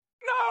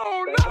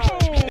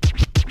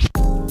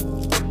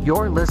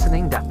You're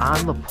listening to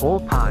On the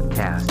Pole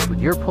Podcast with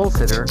your pole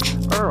sitter,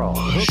 Earl.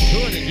 Hook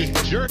to it and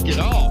just jerk it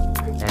off.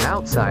 And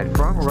outside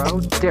front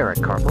row, Derek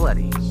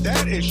Carpoletti.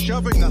 That is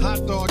shoving the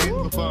hot dog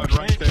in the bun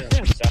right there.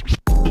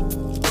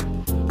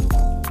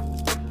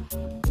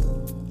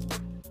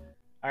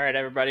 All right,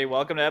 everybody.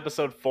 Welcome to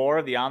episode 4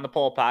 of the On the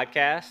Pole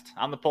Podcast.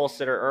 I'm the pole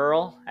sitter,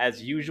 Earl,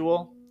 as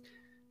usual.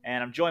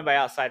 And I'm joined by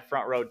outside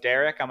front row,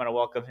 Derek. I'm going to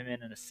welcome him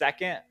in a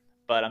second,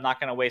 but I'm not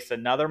going to waste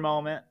another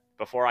moment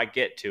before I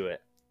get to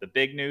it. The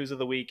big news of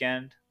the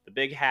weekend, the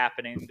big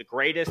happening, the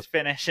greatest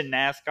finish in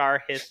NASCAR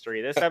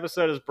history. This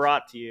episode is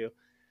brought to you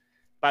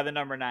by the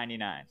number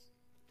 99.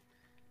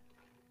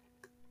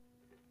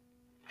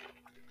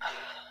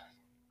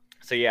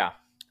 So yeah,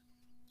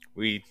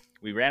 we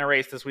ran a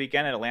race this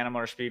weekend at Atlanta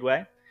Motor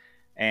Speedway,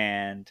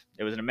 and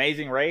it was an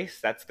amazing race.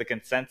 That's the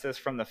consensus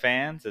from the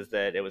fans, is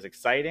that it was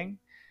exciting.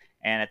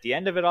 And at the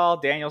end of it all,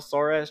 Daniel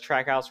Suarez,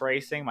 Trackhouse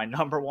Racing, my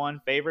number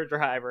one favorite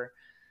driver,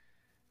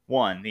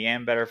 won the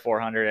Ambetter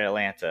 400 at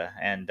Atlanta.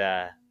 And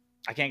I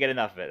can't get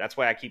enough of it. That's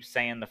why I keep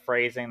saying the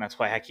phrasing. That's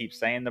why I keep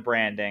saying the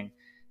branding.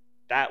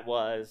 That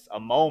was a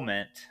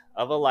moment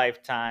of a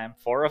lifetime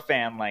for a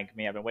fan like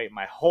me. I've been waiting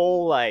my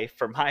whole life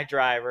for my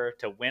driver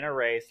to win a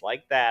race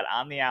like that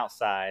on the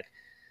outside.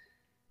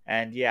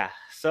 And yeah,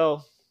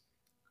 so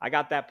I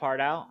got that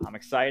part out. I'm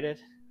excited.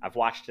 I've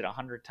watched it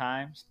 100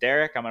 times.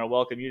 Derek, I'm going to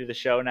welcome you to the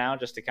show now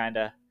just to kind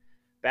of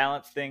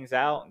balance things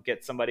out and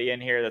get somebody in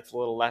here that's a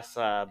little less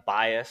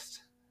biased.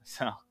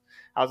 So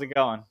how's it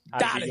going?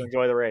 How did you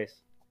enjoy the race?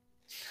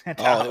 It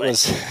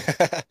was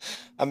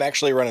I'm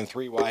actually running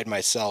 3 wide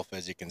myself.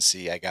 As you can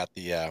see, I got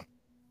the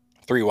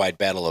 3 wide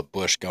Battle of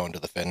Busch going to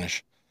the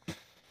finish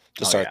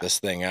to start this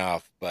thing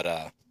off.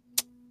 But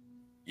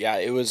yeah,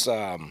 it was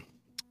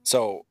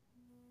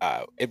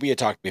we had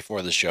talked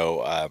before the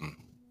show.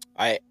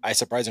 I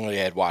surprisingly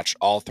had watched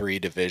all 3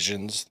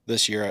 divisions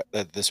this year.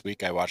 This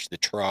week I watched the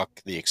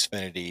truck, the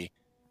Xfinity,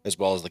 as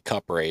well as the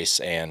Cup race.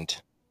 And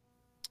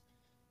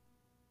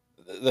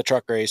the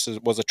truck race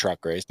was a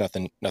truck race.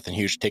 Nothing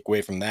huge to take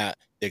away from that.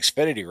 The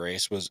Xfinity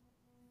race was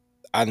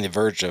on the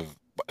verge of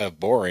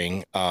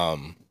boring. A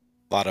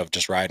lot of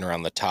just riding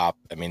around the top.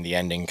 I mean, the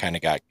ending kind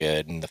of got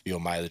good, and the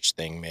fuel mileage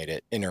thing made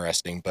it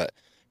interesting. But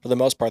for the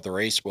most part, the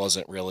race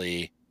wasn't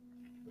really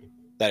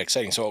that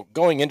exciting. So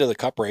going into the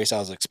Cup race, I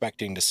was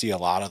expecting to see a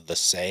lot of the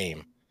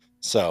same.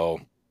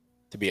 So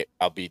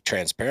I'll be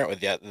transparent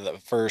with you. The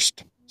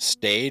first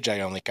stage,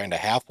 I only kind of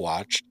half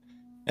watched.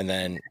 And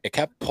then it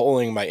kept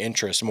pulling my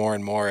interest more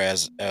and more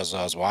as I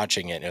was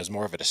watching it. And it was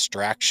more of a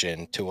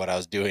distraction to what I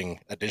was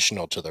doing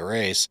additional to the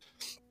race.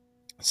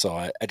 So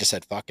I just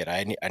said, fuck it.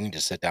 I need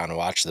to sit down and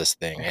watch this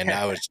thing. And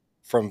I was,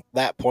 from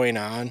that point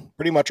on,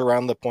 pretty much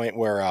around the point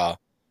where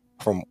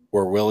from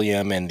where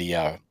William and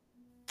the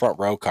front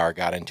row car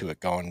got into it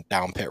going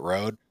down pit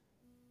road.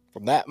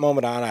 From that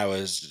moment on, I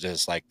was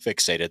just like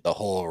fixated the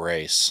whole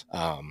race.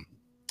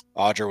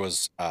 Audra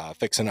was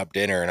fixing up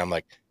dinner, and I'm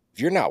like, if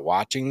you're not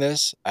watching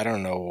this, I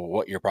don't know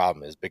what your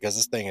problem is, because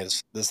this thing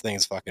is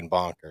fucking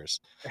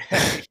bonkers.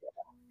 It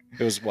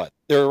was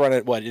they were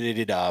running they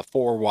did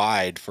 4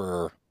 wide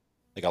for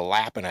like a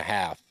lap and a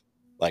half.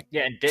 Like,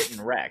 yeah, and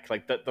didn't wreck.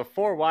 Like the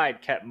 4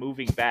 wide kept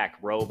moving back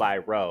row by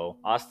row.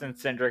 Austin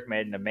Cindric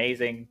made an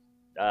amazing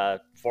 4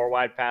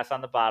 wide pass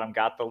on the bottom,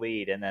 got the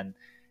lead, and then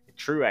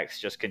Truex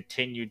just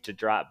continued to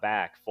drop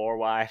back 4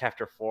 wide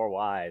after 4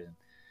 wide.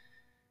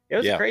 It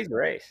was a crazy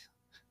race.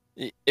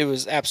 It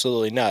was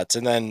absolutely nuts.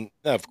 And then,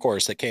 of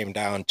course, it came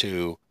down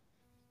to,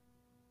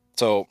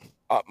 so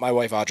my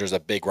wife Audra is a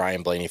big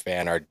Ryan Blaney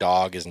fan. Our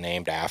dog is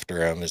named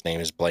after him. His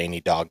name is Blaney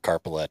Dog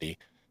Carpoletti.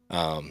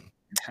 And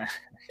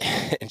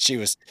she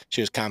was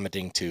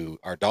commenting to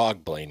our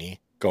dog Blaney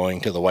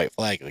going to the white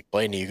flag, like,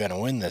 Blaney, you're going to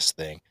win this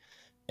thing.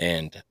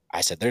 And I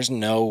said, there's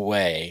no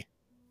way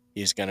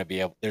he's going to be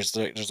able, there's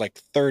like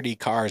 30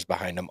 cars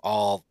behind him.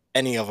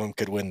 Any of them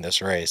could win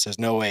this race. There's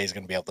no way he's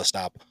going to be able to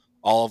stop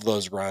all of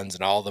those runs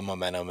and all the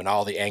momentum and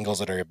all the angles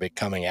that are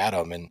coming at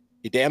him. And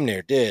he damn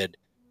near did,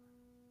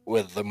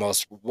 with the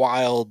most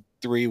wild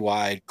 3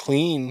 wide,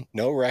 clean,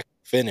 no wreck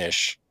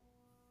finish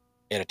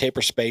in a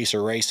taper space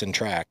or race and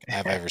track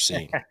I've ever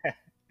seen.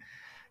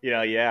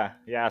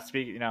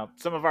 Speaking,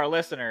 some of our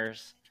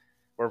listeners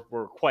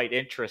were quite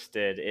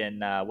interested in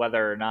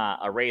whether or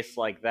not a race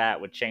like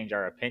that would change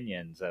our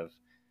opinions of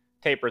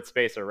tapered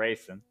space or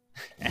racing.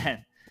 And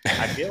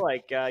I feel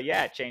like,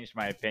 it changed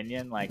my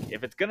opinion. Like,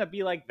 if it's going to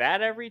be like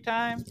that every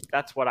time,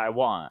 that's what I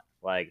want.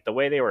 Like, the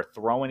way they were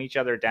throwing each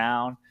other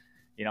down,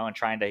 and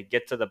trying to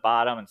get to the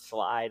bottom and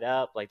slide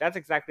up. Like, that's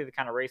exactly the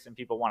kind of racing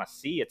people want to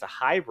see. It's a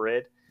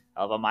hybrid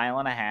of a 1.5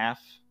 miles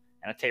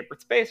and a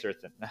tapered space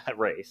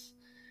race.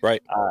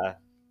 Right.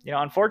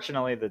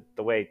 Unfortunately, the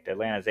way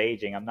Atlanta's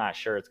aging, I'm not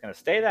sure it's going to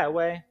stay that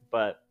way.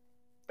 But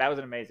that was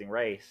an amazing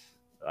race.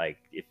 Like,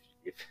 if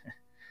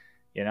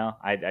it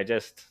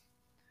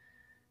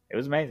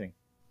was amazing.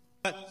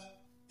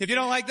 If you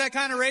don't like that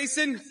kind of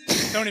racing,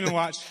 don't even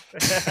watch.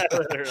 I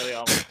literally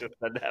almost just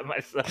said that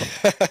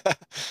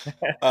myself.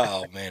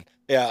 Oh, man.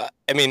 Yeah,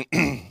 I mean,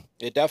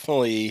 it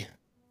definitely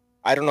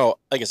I don't know.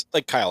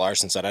 Like Kyle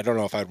Larson said, I don't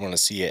know if I'd want to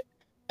see it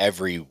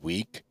every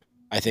week.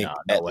 I think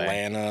No way.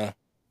 Atlanta,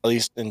 at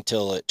least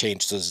until it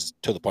changes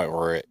to the point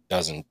where it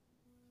doesn't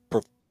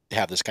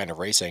have this kind of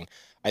racing,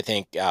 I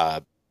think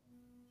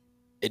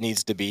it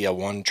needs to be a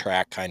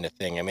one-track kind of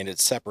thing. I mean, it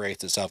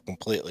separates itself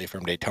completely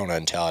from Daytona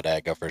and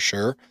Talladega for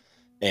sure,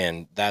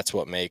 and that's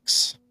what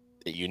makes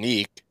it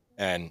unique.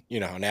 And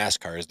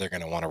NASCAR is they're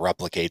going to want to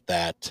replicate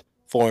that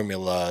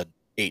formula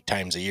 8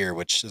 times a year,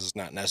 which is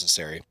not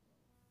necessary.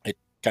 It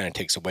kind of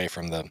takes away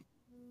from the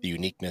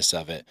uniqueness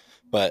of it.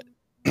 But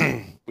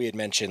we had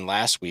mentioned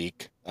last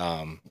week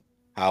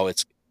how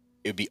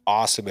it'd be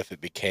awesome if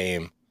it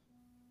became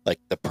like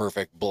the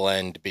perfect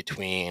blend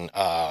between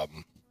a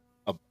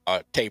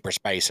taper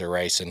spacer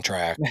racing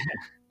track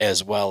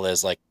as well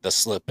as like the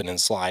slipping and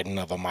sliding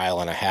of a 1.5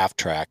 mile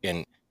track.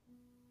 And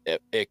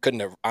it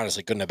couldn't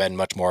have been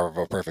much more of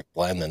a perfect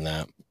blend than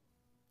that.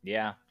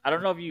 Yeah. I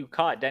don't know if you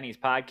caught Denny's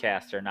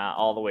podcast or not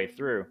all the way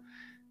through,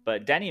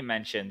 but Denny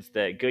mentions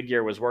that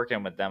Goodyear was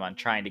working with them on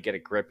trying to get a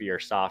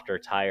grippier, softer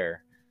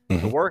tire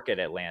to work at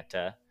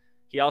Atlanta.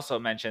 He also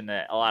mentioned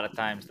that a lot of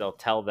times they'll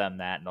tell them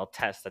that and they'll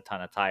test a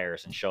ton of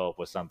tires and show up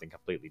with something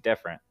completely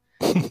different.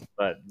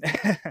 But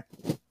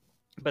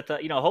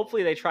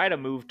hopefully they try to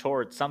move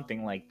towards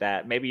something like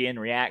that, maybe in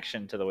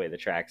reaction to the way the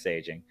track's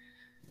aging.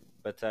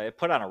 But it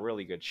put on a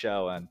really good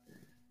show. And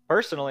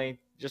personally,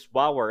 just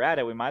while we're at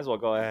it, we might as well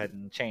go ahead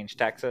and change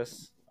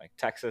Texas. Like,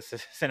 Texas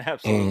is an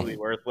absolutely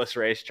worthless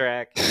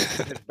racetrack.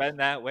 It's been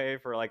that way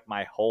for like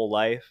my whole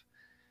life.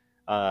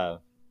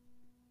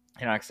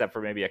 Except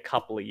for maybe a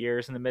couple of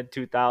years in the mid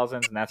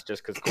 2000s, and that's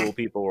just because cool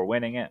people were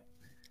winning it.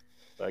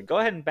 But go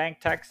ahead and bank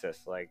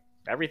Texas. Like,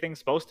 everything's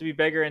supposed to be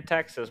bigger in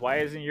Texas. Why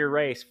isn't your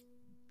race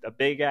a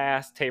big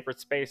ass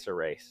tapered spacer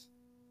race?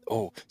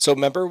 Oh, so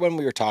remember when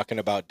we were talking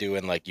about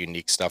doing like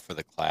unique stuff for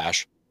the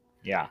Clash?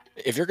 Yeah.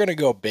 If you're going to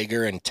go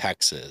bigger in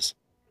Texas,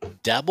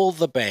 double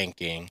the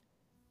banking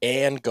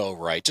and go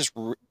right. Just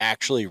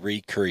actually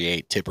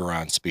recreate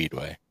Tiburon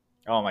Speedway.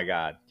 Oh my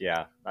God.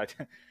 Yeah.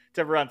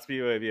 Tiburon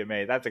Speedway would be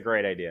amazing. That's a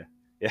great idea.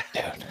 Yeah.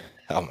 Dude.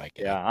 Oh my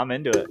God. Yeah, I'm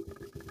into it.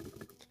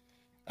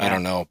 I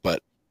don't know,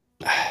 but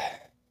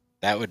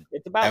that would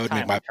time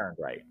we turned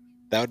right.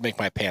 That would make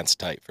my pants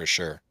tight for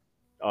sure.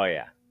 Oh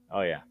yeah.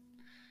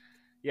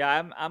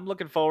 Yeah, I'm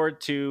looking forward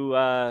to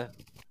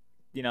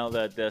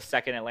the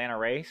second Atlanta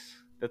race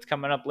that's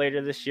coming up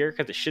later this year,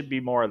 because it should be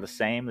more of the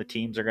same. The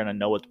teams are going to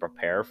know what to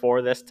prepare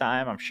for this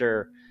time. I'm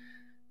sure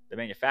the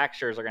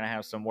manufacturers are going to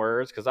have some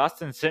words, because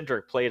Austin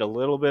Cindric played a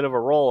little bit of a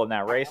role in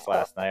that race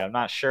last night. I'm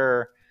not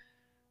sure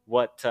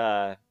what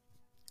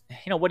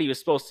he was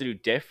supposed to do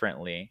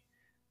differently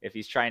if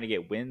he's trying to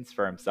get wins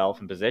for himself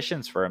and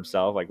positions for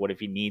himself. Like, what if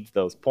he needs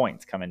those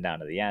points coming down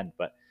to the end?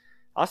 But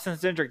Austin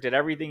Cindric did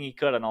everything he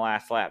could on the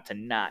last lap to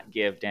not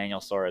give Daniel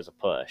Suarez a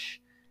push.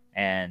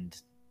 And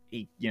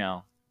he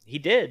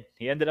did.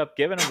 He ended up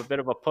giving him a bit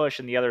of a push.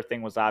 And the other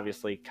thing was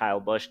obviously Kyle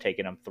Busch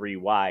taking him 3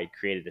 wide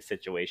created a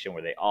situation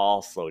where they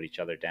all slowed each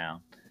other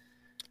down.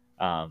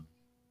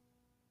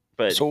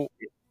 But so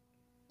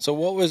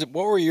what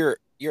were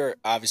you're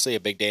obviously a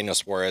big Daniel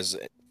Suarez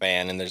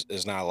fan, and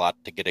there's not a lot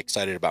to get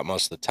excited about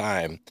most of the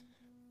time.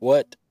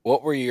 What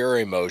were your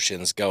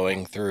emotions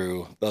going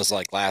through those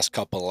like last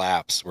couple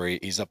laps where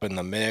he's up in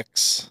the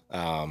mix?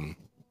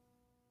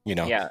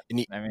 Yeah,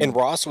 and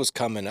Ross was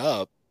coming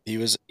up. He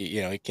was,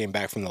 he came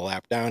back from the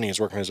lap down. He was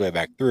working his way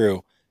back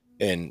through,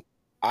 and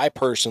I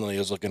personally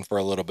was looking for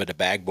a little bit of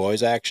bag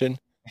boys action.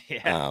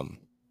 Yeah.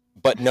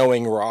 But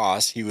knowing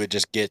Ross, he would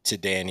just get to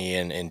Danny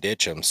and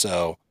ditch him.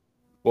 So,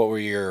 what were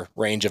your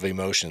range of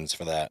emotions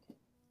for that?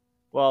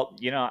 Well,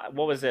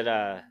 what was it?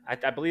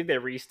 I believe they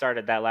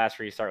restarted that last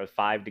restart with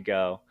 5 to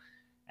go,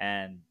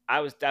 and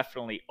I was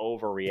definitely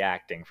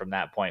overreacting from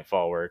that point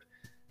forward.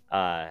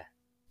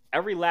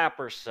 Every lap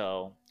or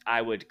so,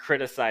 I would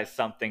criticize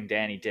something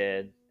Danny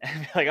did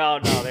and be like, "Oh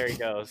no, there he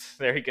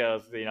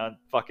goes,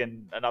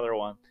 fucking another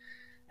one."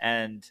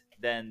 And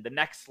then the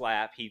next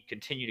lap, he'd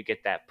continue to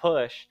get that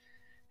push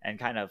and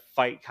kind of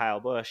fight Kyle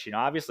Busch.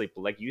 Obviously,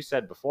 like you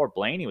said before,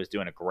 Blaney was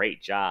doing a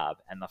great job,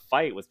 and the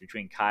fight was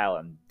between Kyle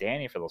and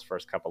Danny for those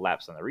first couple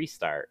laps on the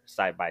restart,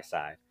 side by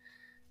side.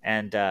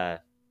 And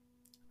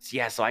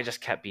so I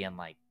just kept being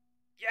like,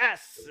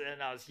 "Yes!"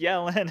 and I was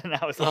yelling, and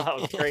I was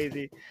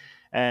crazy.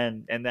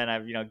 And then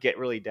I get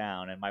really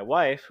down, and my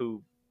wife,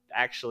 who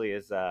actually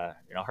is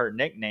her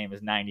nickname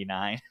is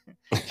 99,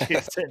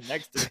 she's sitting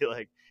next to me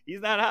like,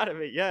 "He's not out of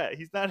it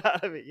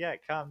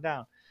yet, calm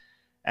down."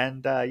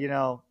 And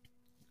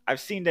I've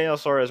seen Daniel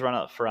Suarez run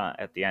up front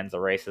at the ends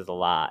of races a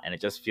lot, and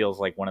it just feels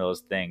like one of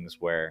those things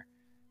where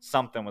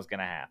something was going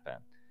to happen.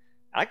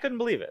 I couldn't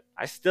believe it.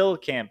 I still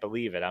can't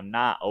believe it. I'm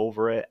not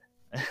over it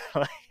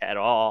at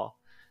all.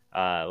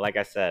 Like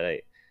I said,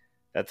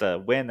 that's a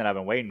win that I've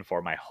been waiting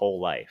for my whole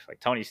life.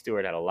 Like, Tony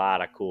Stewart had a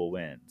lot of cool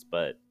wins,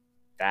 but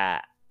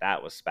that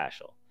was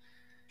special.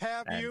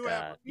 Have you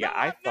ever?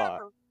 Yeah, No,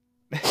 I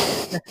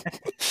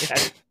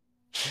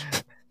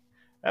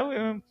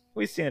thought.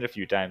 We've seen it a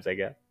few times, I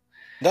guess.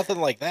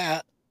 Nothing like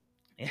that.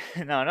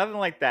 No, nothing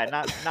like that.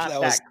 Not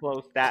that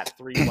close, that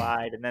 3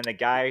 wide. And then the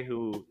guy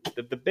who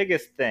the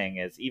biggest thing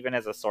is, even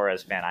as a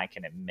Suarez fan, I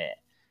can admit,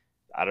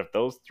 out of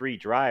those 3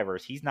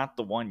 drivers, he's not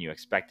the one you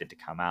expected to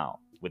come out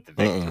with the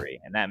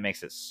victory, and that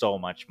makes it so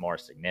much more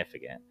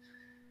significant.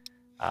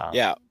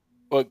 Yeah,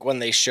 look, when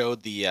they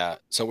showed the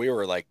so we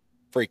were like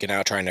freaking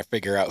out trying to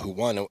figure out who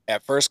won.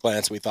 At first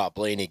glance, we thought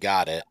Blaney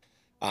got it,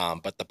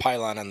 but the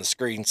pylon on the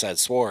screen said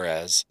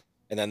Suarez.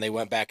 And then they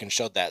went back and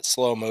showed that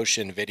slow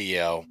motion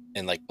video,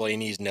 and like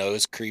Blaney's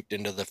nose creeped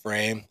into the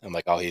frame. I'm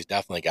like, oh, he's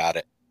definitely got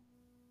it.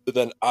 But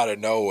then out of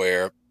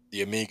nowhere,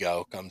 the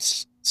Amigo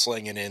comes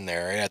slinging in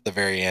there right at the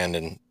very end,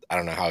 and I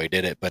don't know how he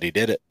did it, but he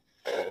did it.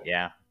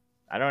 Yeah,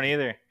 I don't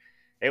either.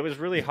 It was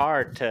really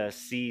hard to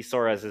see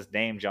Suarez's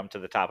name jump to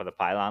the top of the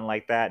pylon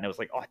like that, and it was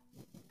like, oh,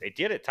 they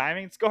did it,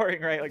 timing,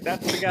 scoring, right? Like,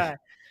 that's the guy.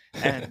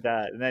 And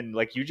then,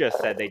 like you just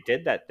said, they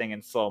did that thing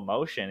in slow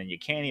motion, and you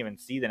can't even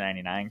see the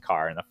 99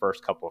 car in the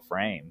first couple of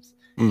frames.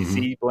 You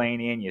see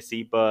Blaney and you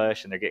see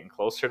Busch, and they're getting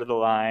closer to the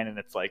line, and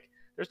it's like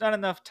there's not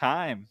enough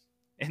time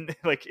in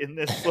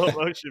this slow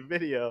motion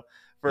video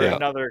for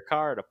another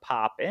car to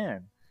pop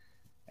in,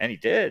 and he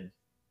did.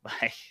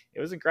 Like,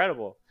 it was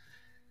incredible.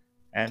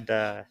 And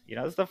this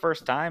is the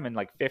first time in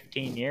like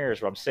 15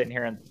 years where I'm sitting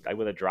here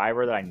with a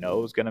driver that I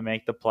know is going to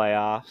make the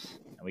playoffs,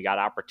 and we got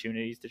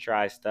opportunities to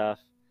try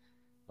stuff.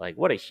 Like,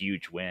 what a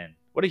huge win.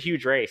 What a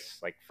huge race,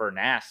 like, for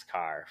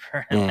NASCAR,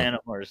 for Atlanta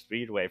Motor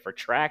Speedway, for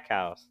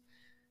Trackhouse.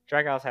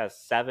 Trackhouse has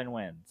 7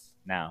 wins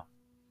now.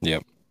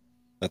 Yep.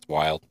 That's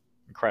wild.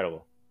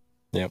 Incredible.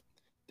 Yep.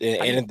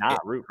 I did not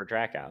root for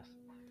Trackhouse.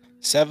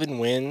 7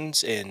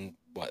 wins in,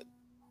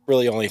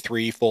 really only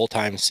 3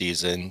 full-time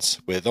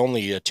seasons with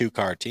only a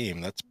 2-car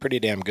team. That's pretty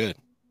damn good.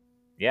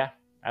 Yeah,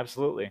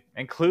 absolutely.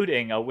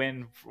 Including a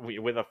win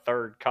with a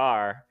 3rd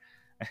car.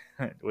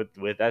 with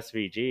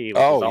SVG, which is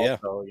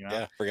also,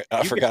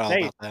 I forgot all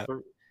about that.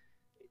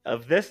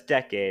 Of this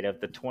decade,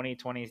 of the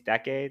 2020s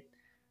decade,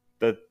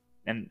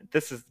 and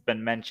this has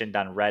been mentioned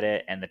on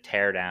Reddit and the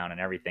teardown and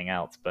everything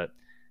else, but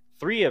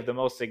 3 of the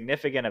most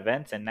significant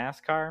events in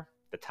NASCAR,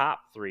 the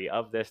top 3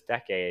 of this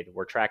decade,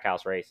 were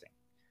Trackhouse racing,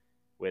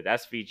 with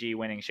SVG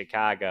winning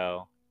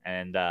Chicago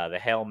and the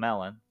Hail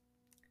Melon,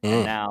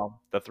 and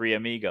now the 3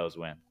 Amigos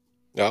win.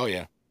 Oh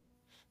yeah.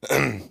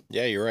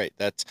 Yeah, you're right.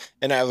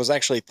 And I was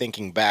actually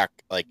thinking back,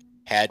 like,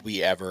 had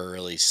we ever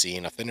really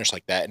seen a finish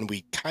like that? And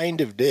we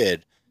kind of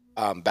did,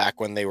 back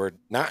when they were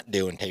not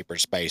doing taper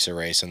spacer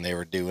race and they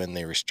were doing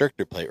the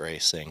restrictor plate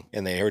racing,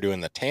 and they were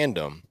doing the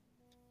tandem,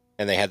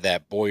 and they had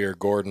that Boyer,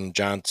 Gordon,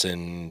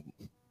 Johnson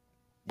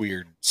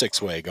weird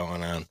 6-way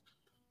going on.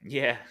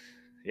 Yeah,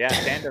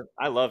 tandem.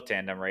 I love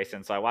tandem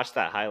racing, so I watch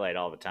that highlight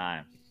all the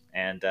time.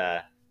 And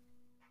I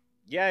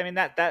mean,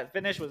 that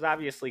finish was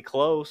obviously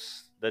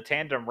close. The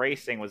tandem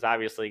racing was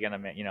obviously going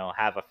to,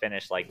 have a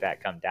finish like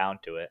that come down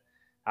to it.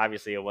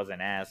 Obviously, it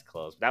wasn't as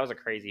close, but that was a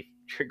crazy,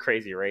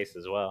 crazy race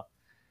as well.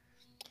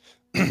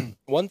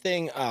 One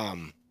thing,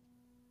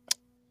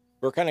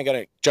 we're kind of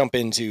going to jump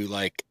into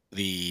like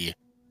the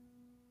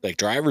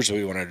drivers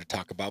we wanted to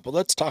talk about, but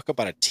let's talk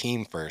about a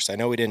team first. I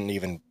know we didn't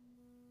even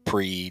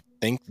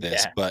pre-think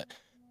this, but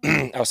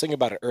I was thinking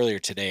about it earlier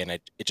today, and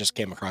it just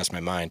came across my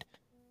mind.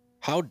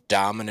 How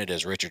dominant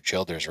is Richard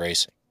Childers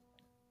racing?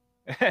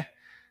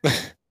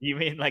 You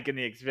mean like in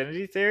the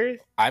Xfinity series?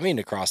 I mean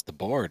across the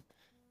board.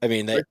 I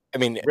mean, it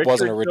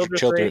wasn't a Richard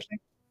Childers.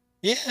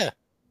 Yeah,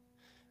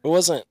 it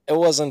wasn't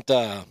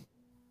a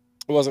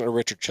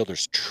Richard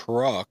Childers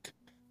truck,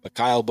 but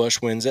Kyle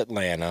Busch wins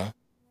Atlanta.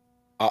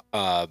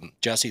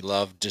 Jesse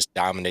Love just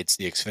dominates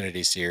the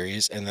Xfinity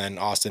series, and then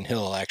Austin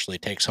Hill actually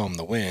takes home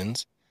the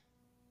wins.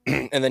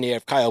 And then you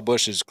have Kyle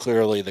Busch is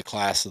clearly the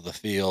class of the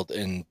field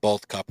in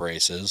both Cup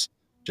races.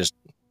 Just,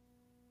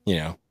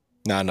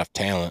 not enough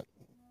talent,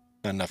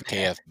 not enough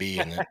KFB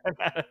in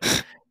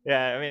it.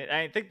 Yeah, I mean,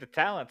 I think the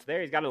talent's there.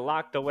 He's got it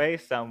locked away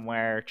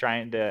somewhere,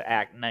 trying to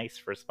act nice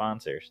for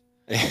sponsors.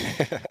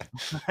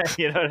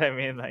 You know what I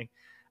mean? Like,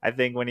 I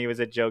think when he was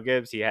at Joe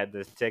Gibbs, he had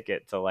this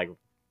ticket to, like,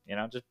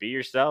 just be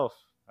yourself.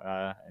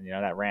 And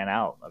that ran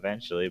out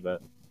eventually,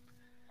 but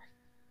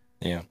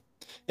yeah.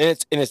 And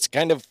it's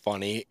kind of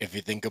funny if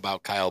you think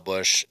about Kyle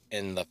Busch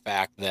and the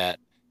fact that,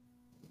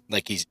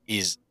 like,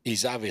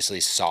 he's obviously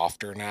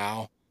softer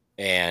now,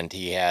 and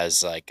he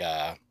has, like,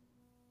 I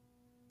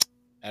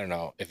don't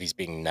know if he's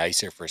being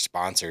nicer for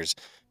sponsors,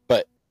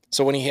 but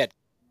so when he had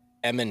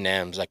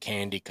M&M's, a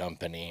candy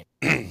company,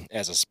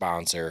 as a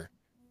sponsor,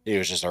 he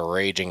was just a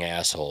raging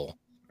asshole.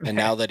 And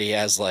now that he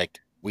has, like,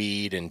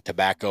 weed and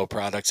tobacco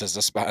products as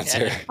a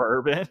sponsor, and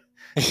bourbon,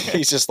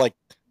 he's just like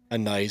a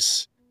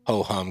nice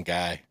ho-hum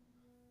guy.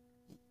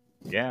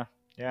 Yeah.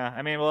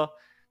 I mean, well,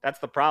 that's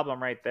the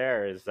problem right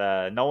there. Is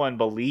no one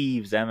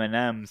believes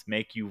M&Ms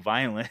make you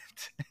violent.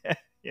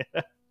 Yeah.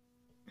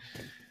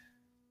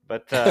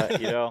 But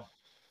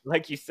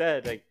like you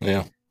said, like,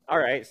 yeah. All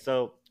right,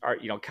 so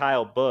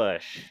Kyle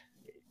Busch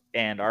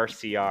and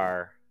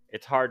RCR,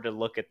 it's hard to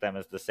look at them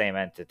as the same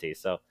entity.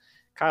 So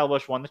Kyle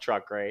Busch won the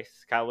truck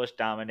race. Kyle Busch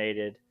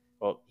dominated.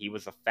 Well, he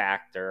was a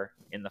factor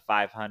in the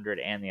 500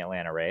 and the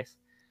Atlanta race.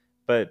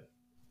 But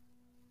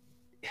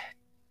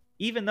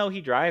even though he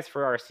drives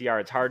for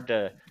RCR, it's hard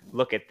to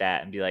look at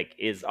that and be like,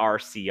 is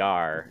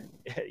RCR,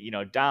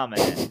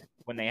 dominant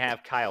when they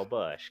have Kyle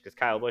Busch? Because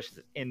Kyle Busch is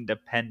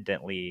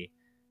independently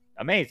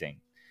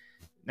amazing.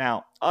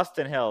 Now,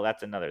 Austin Hill,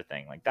 that's another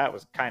thing. Like, that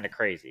was kind of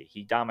crazy.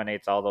 He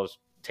dominates all those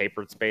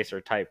tapered spacer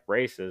type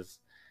races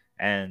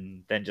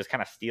and then just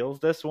kind of steals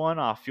this one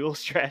off fuel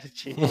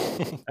strategy.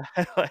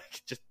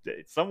 Like, just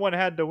someone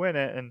had to win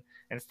it. And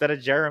instead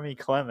of Jeremy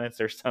Clements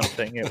or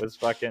something, it was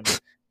fucking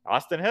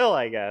Austin Hill,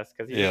 I guess,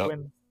 because he just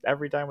wins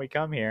every time we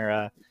come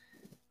here.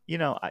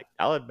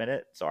 I'll admit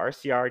it. So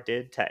RCR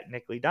did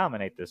technically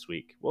dominate this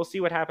week. We'll see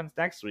what happens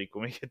next week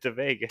when we get to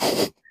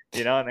Vegas.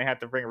 And they have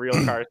to bring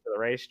real cars to the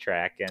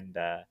racetrack. And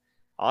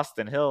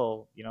Austin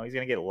Hill, he's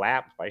going to get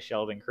lapped by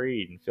Sheldon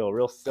Creed and feel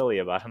real silly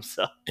about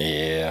himself.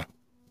 Yeah,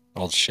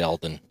 old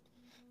Sheldon.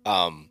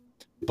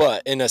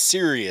 But in a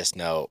serious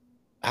note,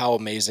 how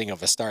amazing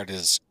of a start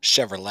is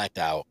Chevrolet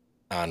out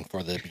on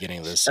for the beginning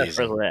of the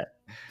season? Chevrolet.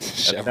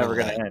 That's never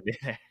going to end.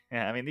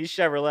 Yeah, I mean, these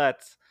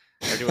Chevrolets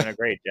are doing a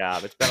great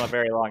job. It's been a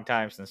very long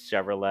time since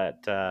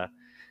Chevrolet,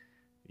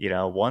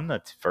 won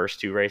the first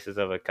 2 races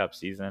of a Cup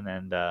season.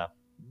 And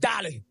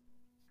Dolly.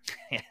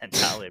 Yeah,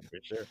 Dolly for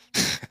sure.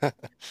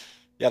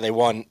 Yeah, they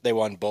won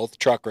both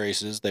truck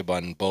races, they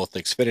won both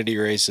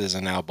Xfinity races,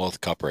 and now both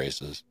Cup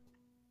races.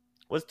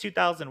 Was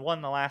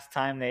 2001 the last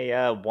time they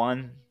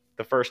won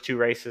the first 2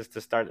 races to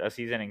start a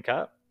season in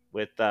Cup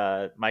with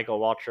Michael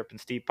Waltrip and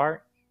Steve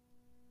Park?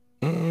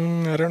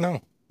 I don't know.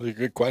 That's a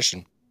good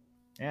question.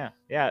 Yeah,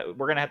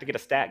 we're gonna have to get a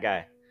stat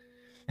guy.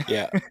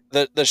 Yeah,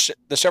 the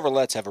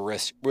Chevrolets have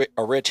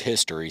a rich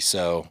history,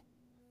 so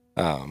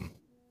I'm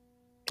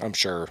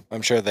sure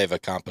they've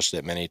accomplished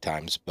it many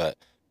times, but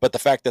the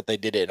fact that they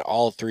did it in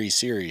all 3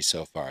 series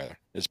so far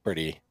is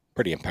pretty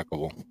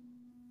impeccable.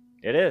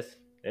 It is,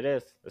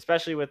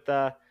 especially with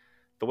the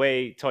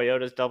way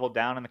Toyota's doubled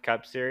down in the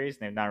Cup Series.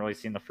 They've not really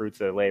seen the fruits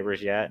of their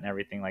labors yet, and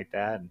everything like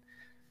that. And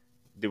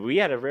we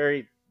had a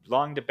very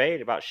long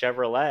debate about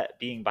Chevrolet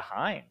being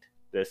behind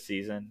this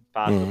season,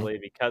 possibly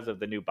because of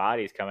the new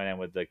bodies coming in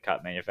with the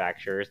Cup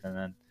manufacturers, and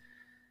then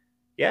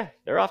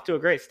they're off to a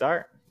great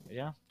start.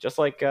 Yeah, just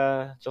like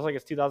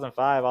it's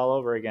 2005 all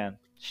over again.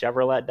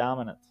 Chevrolet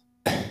dominance.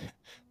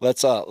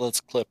 Let's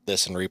clip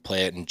this and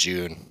replay it in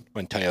June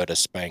when Toyota's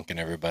spanking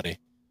everybody.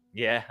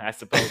 Yeah, I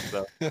suppose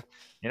so.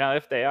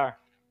 If they are.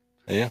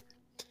 Yeah.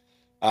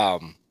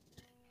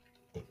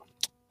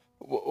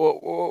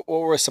 What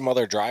were some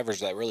other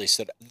drivers that really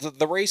stood?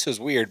 The race was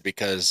weird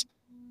because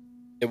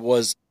it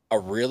was a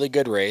really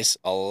good race,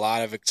 a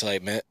lot of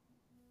excitement,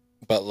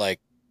 but like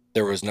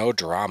there was no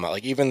drama.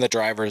 Like even the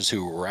drivers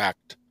who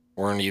wrecked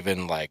weren't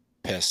even like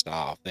pissed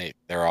off. They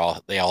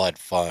all had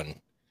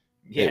fun.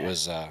 Yeah. It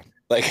was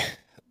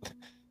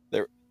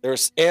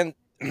there's and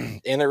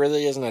there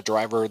really isn't a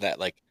driver that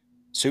like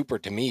super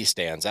to me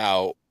stands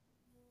out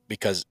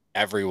because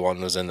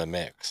everyone was in the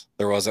mix.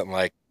 There wasn't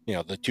like,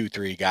 the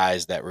 2-3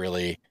 guys that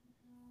really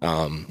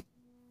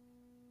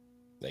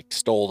like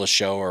stole the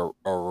show or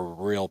were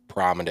real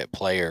prominent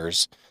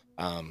players.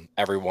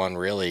 Everyone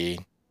really,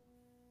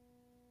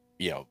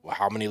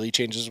 how many lead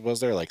changes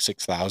was there? Like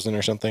 6,000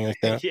 or something like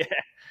that? Yeah.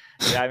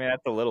 I mean,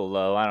 that's a little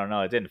low. I don't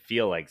know. It didn't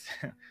feel like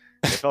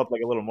it felt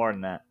like a little more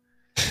than that.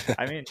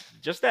 I mean,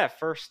 just that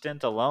first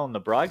stint alone, the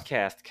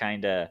broadcast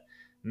kind of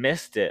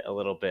missed it a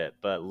little bit,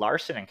 but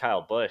Larson and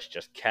Kyle Busch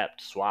just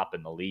kept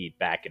swapping the lead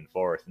back and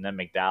forth, and then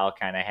McDowell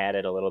kind of had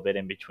it a little bit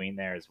in between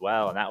there as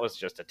well, and that was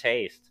just a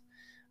taste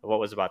of what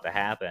was about to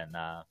happen.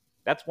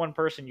 That's one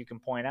person you can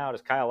point out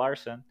is Kyle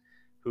Larson,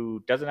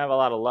 who doesn't have a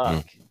lot of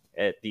luck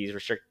at these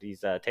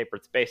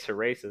tapered spacer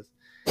races,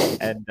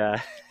 and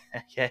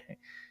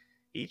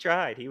he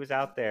tried. He was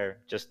out there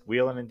just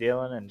wheeling and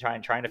dealing and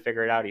trying to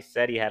figure it out. He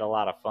said he had a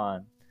lot of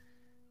fun,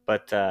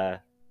 but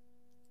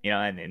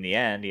and in the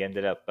end, he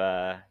ended up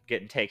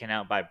getting taken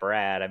out by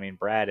Brad. I mean,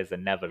 Brad is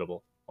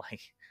inevitable,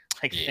 like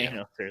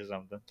Thanos or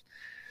something.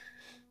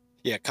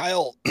 Yeah,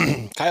 Kyle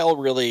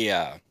really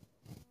has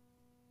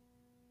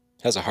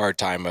a hard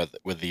time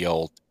with the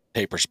old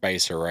taper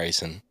spacer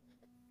racing.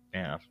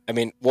 Yeah. I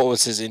mean, what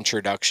was his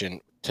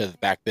introduction to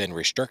back then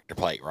restrictor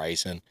plate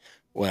racing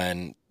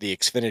when the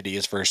Xfinity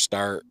his first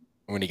start,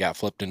 when he got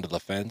flipped into the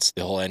fence,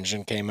 the whole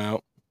engine came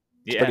out?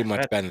 It's pretty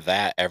much been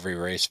that every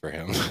race for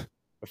him.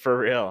 For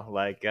real.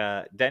 Like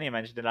Denny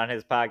mentioned it on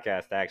his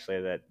podcast,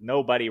 actually, that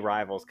nobody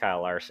rivals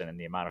Kyle Larson in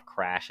the amount of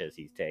crashes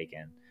he's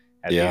taken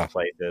at these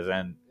places.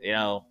 And,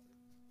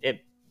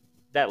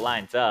 that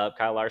lines up.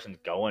 Kyle Larson's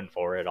going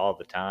for it all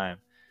the time.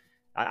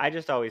 I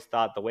just always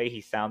thought the way he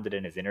sounded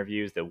in his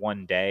interviews that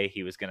one day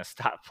he was going to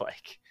stop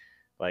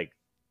like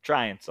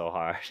trying so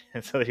hard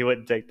and so that he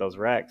wouldn't take those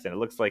wrecks. And it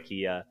looks like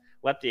he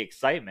let the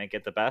excitement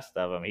get the best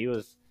of him. He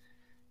was,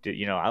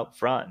 out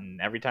front,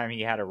 and every time he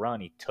had a run,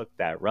 he took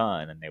that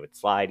run, and they would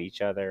slide each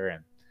other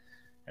and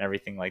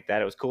everything like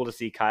that. It was cool to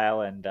see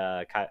Kyle and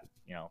the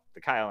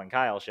Kyle and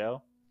Kyle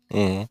show,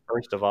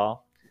 first of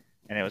all.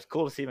 And it was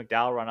cool to see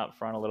McDowell run up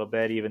front a little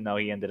bit, even though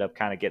he ended up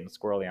kind of getting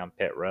squirrely on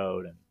pit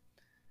road. And,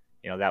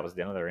 that was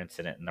another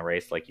incident in the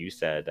race, like you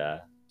said.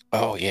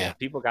 Oh And yeah. when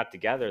people got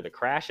together, the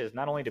crashes,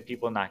 not only did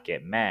people not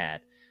get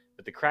mad,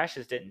 but the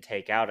crashes didn't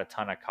take out a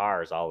ton of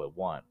cars all at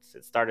once.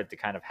 It started to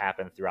kind of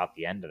happen throughout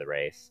the end of the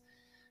race.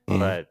 Mhm.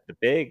 But the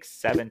big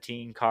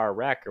 17 car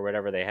wreck or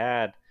whatever they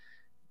had,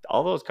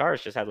 all those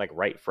cars just had like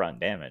right front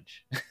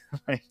damage.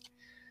 Like,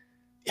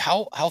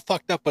 How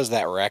fucked up was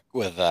that wreck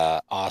with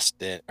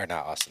Austin or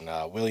not Austin,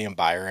 William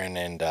Byron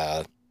and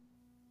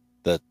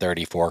the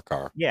 34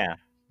 car? yeah.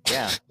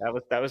 Yeah,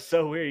 that was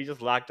so weird. He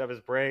just locked up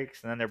his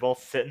brakes, and then they're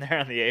both sitting there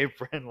on the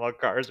apron while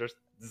cars are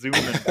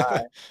zooming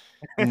by.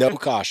 No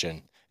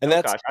caution. And No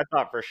that's caution. I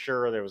thought for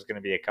sure there was going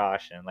to be a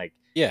caution. Like,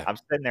 yeah. I'm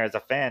sitting there as a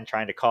fan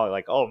trying to call it,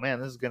 like, oh man,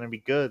 this is going to be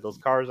good. Those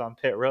cars on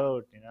pit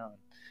road,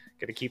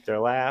 going to keep their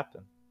lap.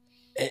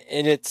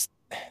 And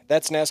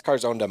that's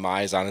NASCAR's own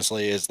demise,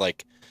 honestly, is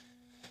like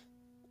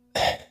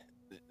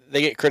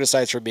they get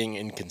criticized for being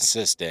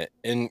inconsistent.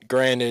 And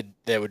granted,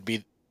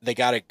 they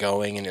got it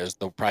going, and it was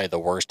probably the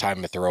worst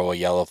time to throw a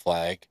yellow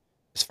flag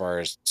as far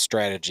as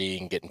strategy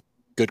and getting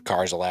good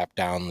cars a lap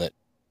down that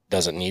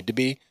doesn't need to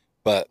be.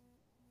 But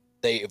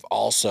they've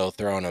also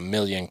thrown a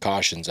million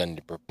cautions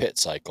into per pit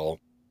cycle.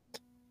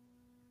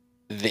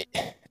 They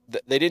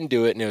didn't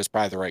do it, and it was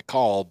probably the right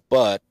call.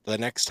 But the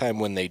next time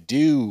when they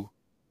do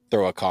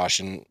throw a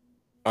caution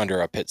under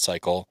a pit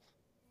cycle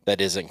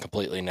that isn't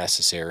completely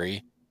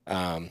necessary,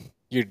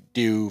 you're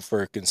due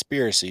for a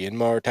conspiracy. And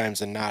more times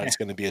than not, it's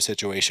going to be a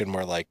situation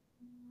where like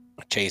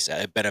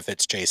it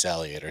benefits Chase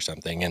Elliott or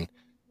something, and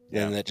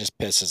then that just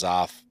pisses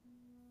off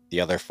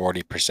the other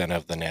 40%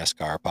 of the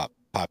NASCAR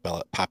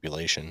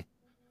population.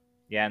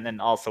 Yeah, and then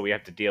also we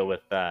have to deal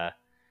with the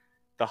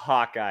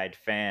hawk-eyed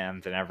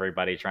fans and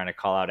everybody trying to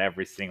call out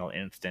every single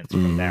instance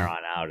from there on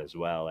out as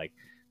well. Like,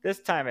 this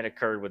time it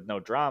occurred with no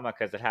drama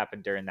because it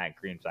happened during that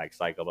green flag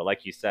cycle. But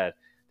like you said,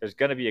 there's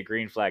going to be a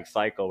green flag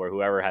cycle where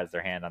whoever has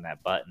their hand on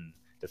that button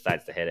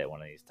decides to hit it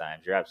one of these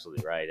times. You're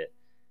absolutely right. It's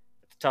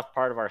a tough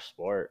part of our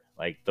sport.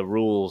 Like, the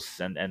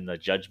rules and the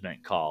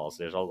judgment calls,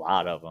 there's a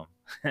lot of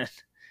them.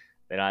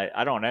 And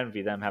I don't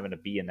envy them having to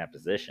be in that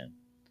position.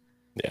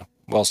 Yeah,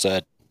 well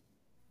said.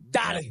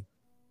 Daddy.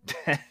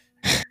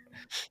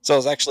 So I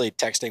was actually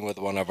texting with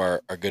one of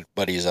our good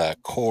buddies,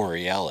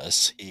 Corey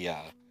Ellis. We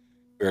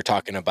were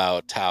talking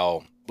about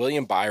how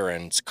William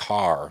Byron's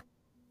car,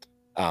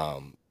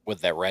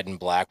 with that red and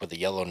black with the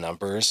yellow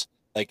numbers,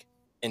 like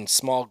in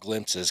small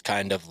glimpses,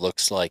 kind of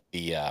looks like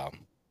the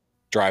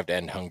Drive to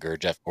End Hunger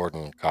Jeff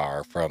Gordon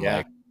car from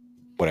like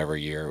whatever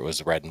year it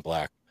was, red and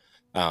black.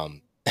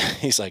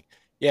 He's like,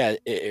 yeah,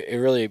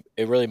 it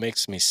really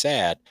makes me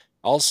sad.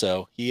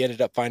 Also, he ended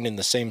up finding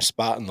the same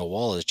spot in the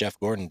wall as Jeff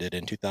Gordon did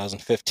in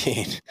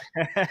 2015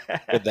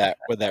 with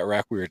that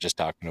wreck we were just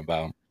talking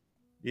about.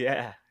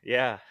 Yeah.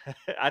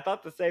 I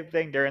thought the same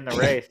thing during the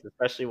race,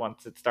 especially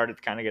once it started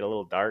to kind of get a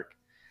little dark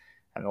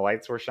and the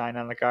lights were shining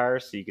on the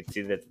car, so you could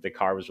see that the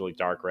car was really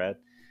dark red.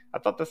 I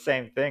thought the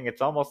same thing.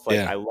 It's almost like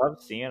I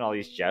love seeing all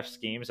these Jeff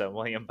schemes on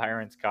William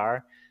Byron's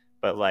car,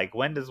 but like,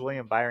 when does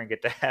William Byron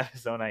get to have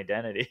his own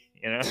identity?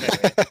 You know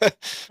what I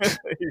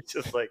mean? He's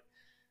just like,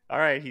 all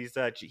right, he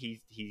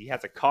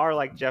has a car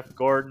like Jeff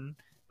Gordon,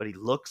 but he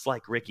looks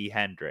like Ricky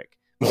Hendrick.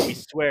 But we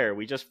swear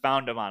we just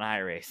found him on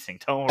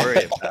iRacing. Don't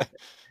worry about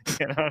it.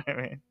 You know what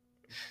I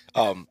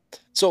mean?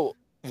 So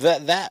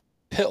that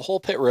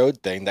whole pit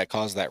road thing that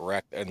caused that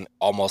wreck and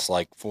almost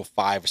like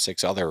 5 or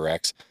 6 other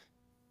wrecks,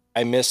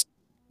 I missed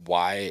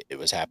why it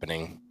was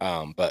happening.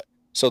 But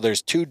so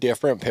there's 2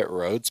 different pit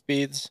road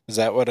speeds. Is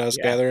that what I was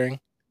gathering?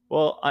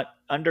 Well,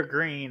 under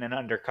green and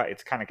under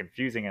it's kind of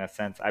confusing in a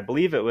sense. I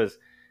believe it was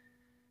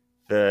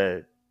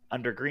the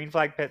under green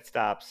flag pit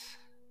stops.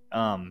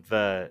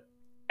 The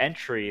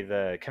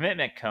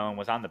commitment cone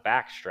was on the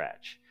back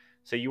stretch.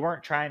 So you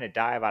weren't trying to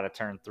dive out of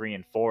turn 3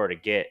 and 4 to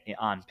get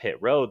on pit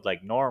road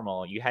like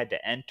normal. You had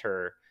to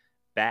enter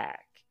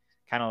back,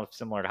 kind of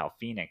similar to how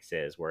Phoenix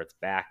is, where it's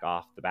back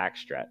off the back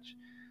stretch.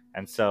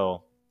 And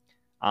so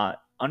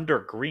under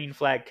green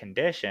flag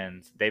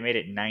conditions, they made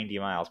it 90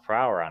 miles per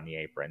hour on the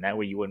apron. That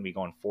way you wouldn't be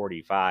going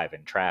 45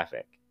 in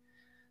traffic.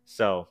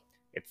 So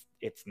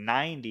it's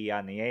 90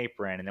 on the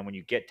apron, and then when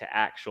you get to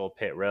actual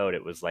pit road,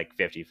 it was like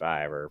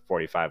 55 or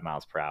 45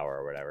 miles per hour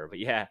or whatever. But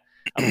yeah,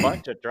 a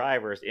bunch of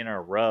drivers in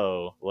a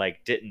row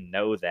like didn't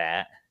know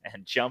that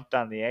and jumped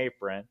on the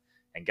apron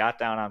and got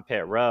down on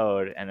pit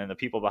road, and then the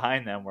people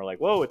behind them were like,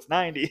 whoa, it's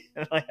 90.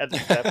 And I had to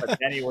step, but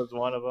Denny was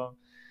one of them,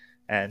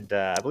 and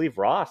I believe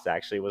Ross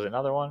actually was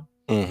another one.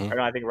 Or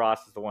no, I think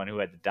Ross is the one who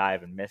had to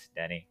dive and miss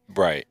Denny.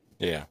 Right.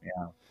 Yeah.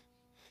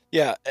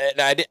 Yeah, and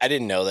I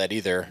didn't know that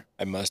either.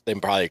 They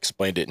probably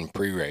explained it in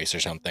pre-race or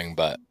something,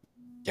 but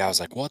yeah, I was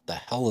like, what the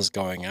hell is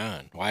going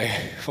on? Why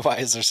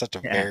is there such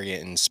a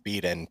variant in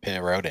speed and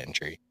pit road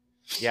entry?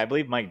 Yeah, I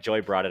believe Mike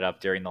Joy brought it up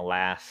during the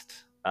last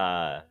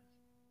the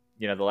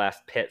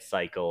last pit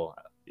cycle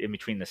in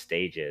between the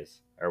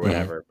stages or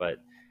whatever,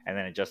 and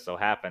then it just so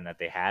happened that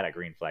they had a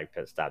green flag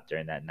pit stop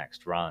during that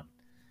next run.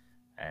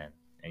 And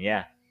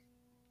yeah.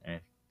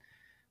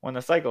 When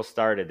the cycle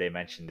started, they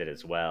mentioned it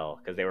as well,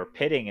 because they were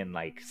pitting in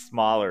like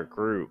smaller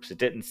groups. It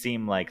didn't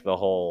seem like the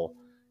whole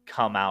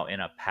come out in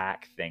a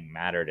pack thing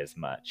mattered as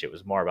much. It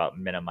was more about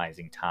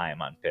minimizing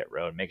time on pit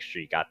road, make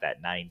sure you got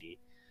that 90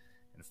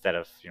 instead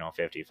of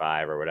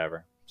 55 or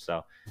whatever.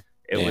 So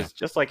it was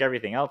just like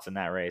everything else in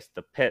that race.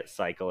 The pit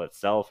cycle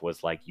itself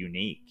was like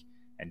unique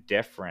and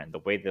different. The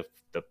way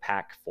the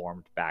pack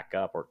formed back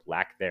up, or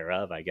lack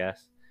thereof, I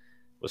guess,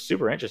 was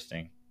super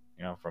interesting,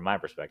 from my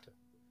perspective.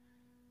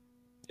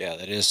 Yeah,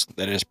 that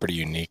is pretty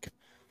unique.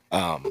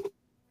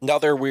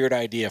 Another weird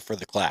idea for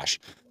the Clash.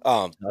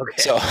 Okay.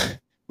 So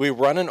we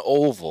run an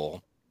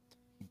oval,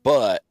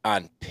 but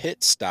on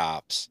pit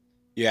stops,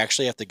 you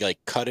actually have to like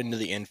cut into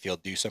the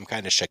infield, do some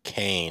kind of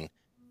chicane.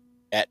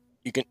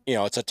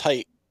 It's a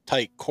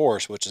tight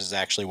course, which is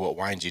actually what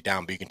winds you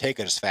down, but you can take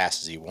it as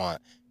fast as you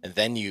want, and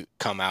then you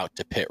come out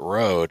to pit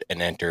road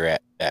and enter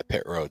at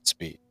pit road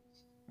speed.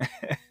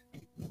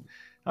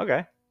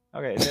 Okay.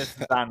 This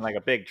is on like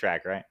a big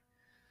track, right?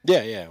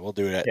 Yeah, we'll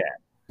do it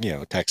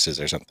at Texas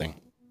or something.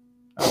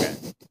 Okay.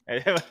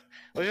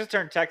 Let's just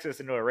turn Texas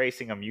into a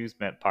racing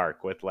amusement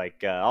park with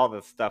like all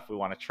the stuff we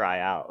want to try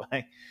out.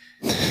 Like,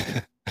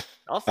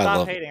 I'll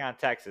stop hating on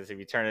Texas if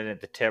you turn it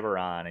into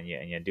Tiburon and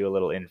you do a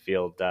little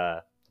infield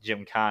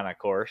gymkhana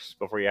course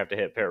before you have to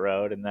hit pit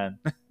road, and then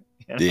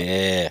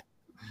Yeah,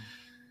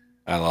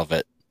 I love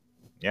it.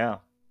 Yeah,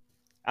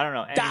 I don't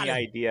know, any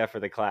idea for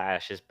the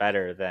Clash is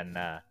better than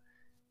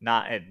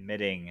not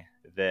admitting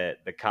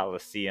that the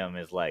Coliseum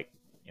is like,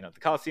 the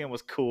Coliseum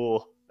was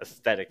cool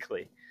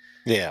aesthetically.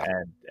 Yeah,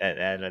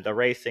 and the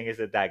racing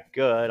isn't that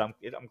good. I'm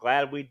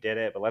glad we did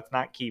it, but let's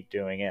not keep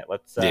doing it.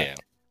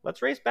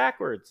 Let's race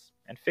backwards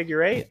and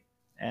figure eight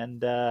and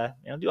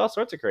do all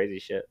sorts of crazy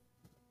shit.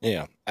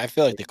 Yeah, I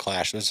feel like the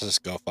Clash, let's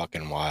just go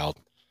fucking wild.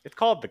 It's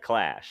called the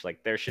Clash.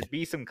 Like, there should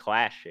be some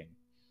clashing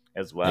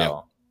as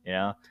well.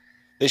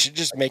 They should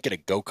just make it a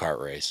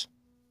go-kart race.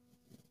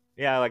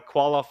 Yeah, like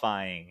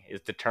qualifying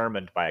is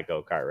determined by a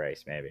go-kart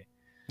race, maybe.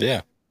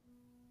 Yeah.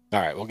 All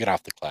right, we'll get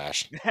off the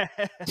Clash. I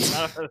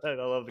love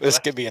the This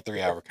Clash. could be a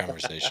 3-hour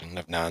conversation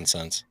of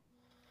nonsense.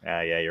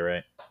 Yeah, you're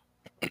right.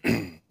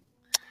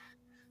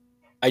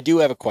 I do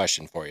have a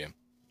question for you.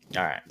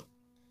 All right.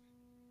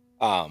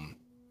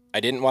 I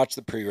didn't watch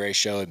the pre-race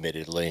show,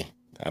 admittedly.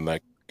 I'm a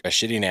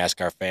shitty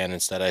NASCAR fan.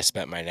 Instead, I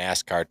spent my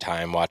NASCAR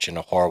time watching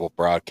a horrible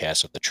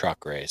broadcast of the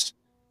truck race.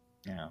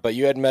 Yeah. But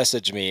you had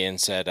messaged me and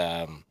said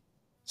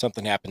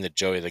something happened to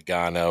Joey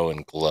Logano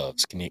and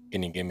gloves. Can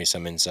you give me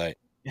some insight?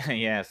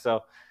 Yeah,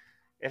 so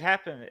it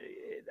happened.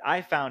 I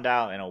found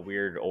out in a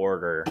weird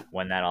order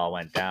when that all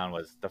went down.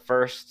 Was the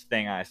first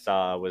thing I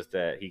saw was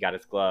that he got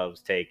his gloves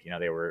taken.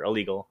 They were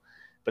illegal,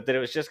 but that it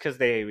was just because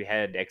they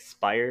had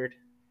expired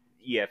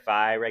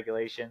EFI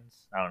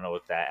regulations. I don't know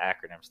what that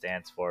acronym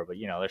stands for, but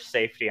there's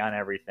safety on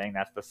everything.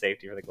 That's the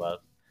safety for the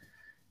gloves.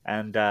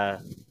 And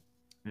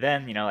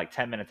then like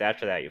 10 minutes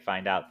after that, you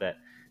find out that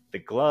the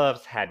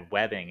gloves had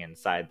webbing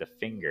inside the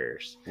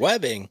fingers.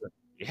 Webbing?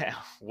 Yeah,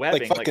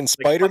 webbing. Like fucking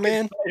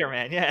Spider-Man? Like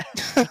Spider-Man, yeah.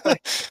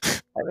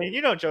 I mean,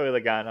 Joey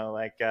Logano,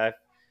 like,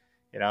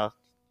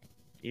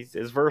 he's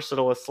as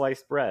versatile as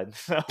sliced bread.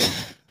 So,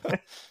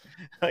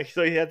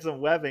 so he had some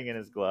webbing in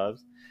his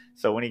gloves.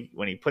 So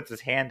when he puts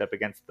his hand up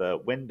against the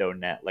window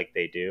net, like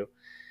they do,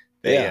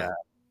 they,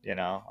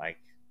 like,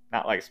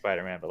 not like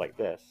Spider-Man, but like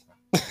this,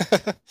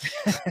 So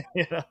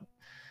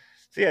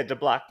he had to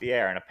block the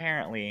air. And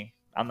apparently,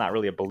 I'm not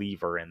really a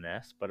believer in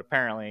this, but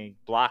apparently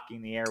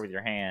blocking the air with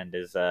your hand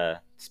is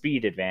a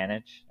speed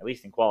advantage, at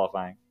least in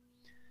qualifying.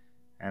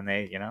 And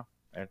they,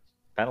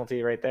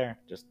 penalty right there.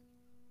 Just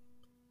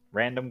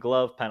random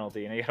glove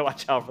penalty. You gotta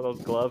watch out for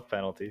those glove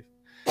penalties.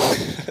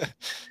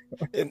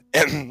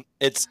 and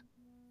it's,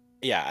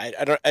 I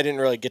didn't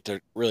really get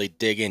to really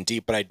dig in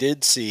deep, but I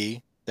did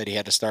see that he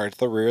had to start at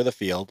the rear of the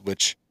field,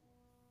 which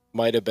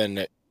might have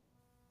been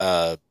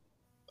a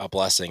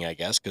blessing, I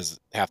guess, because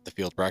half the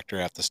field wrecked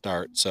have to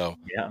start. So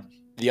yeah.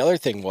 The other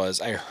thing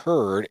was, I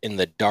heard in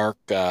the dark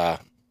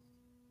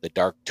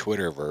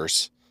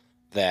Twitterverse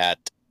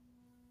that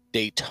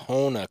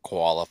Daytona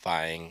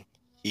qualifying,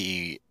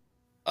 he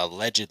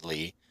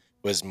allegedly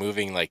was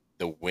moving like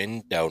the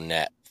window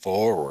net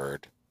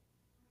forward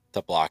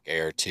to block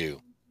air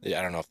too.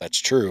 I don't know if that's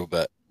true,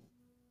 but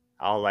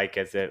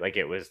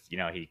it was,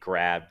 he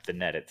grabbed the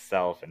net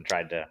itself and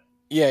tried to.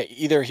 Yeah,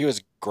 either he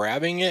was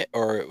grabbing it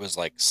or it was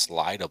like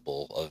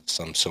slidable of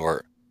some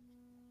sort.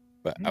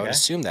 But okay. I would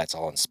assume that's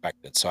all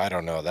inspected, so I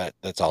don't know.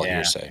 That's all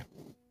hearsay.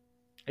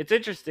 It's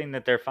interesting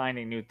that they're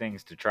finding new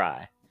things to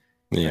try.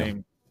 Yeah. I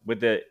mean, with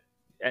the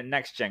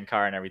next gen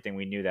car and everything,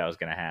 we knew that was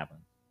going to happen.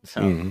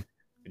 So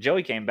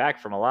Joey came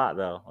back from a lot,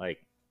 though. Like,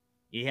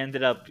 he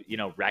ended up,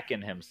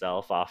 wrecking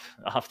himself off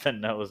the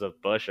nose of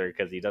Buescher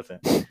because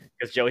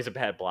Joey's a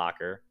bad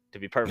blocker, to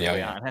be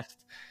perfectly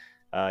honest.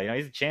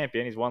 He's a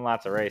champion. He's won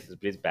lots of races,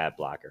 but he's a bad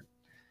blocker.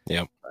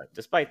 Yeah. But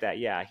despite that,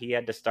 he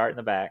had to start in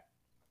the back,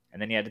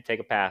 and then he had to take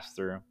a pass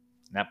through, and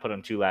that put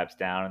him 2 laps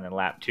down. And then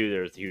lap 2,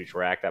 there was a huge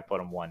wreck that put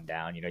him 1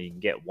 down. You can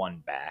get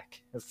 1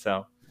 back.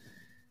 So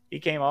he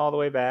came all the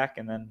way back,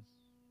 and then,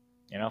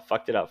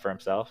 fucked it up for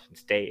himself and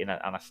stayed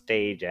on a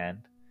stage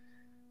end,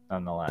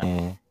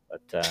 nonetheless.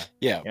 But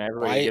you know,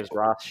 everybody gives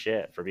Ross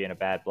shit for being a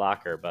bad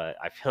blocker, but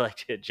I feel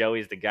like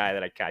Joey's the guy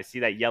that I see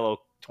that yellow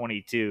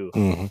 22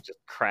 just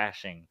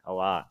crashing a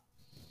lot.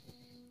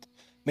 Mm-hmm.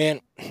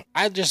 Man,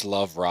 I just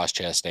love Ross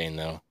Chastain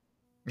though.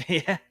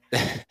 Yeah.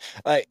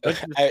 Like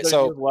don't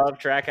you love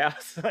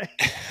Trackhouse?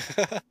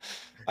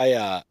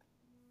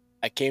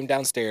 I came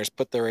downstairs,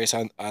 put the race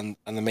on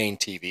the main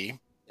TV,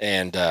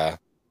 and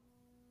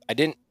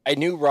I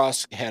knew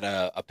Ross had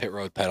a pit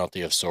road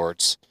penalty of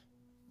sorts,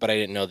 but I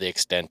didn't know the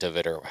extent of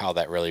it or how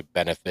that really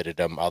benefited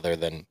him other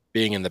than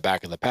being in the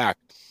back of the pack.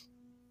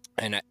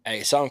 And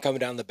I saw him coming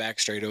down the back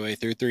straightaway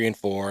through 3 and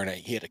 4, and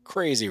he had a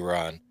crazy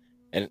run.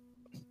 And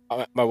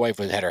my wife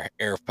had her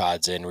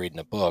AirPods in reading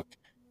a book,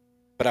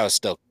 but I was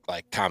still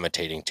like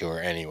commentating to her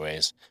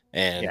anyways.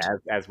 And yeah,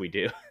 as we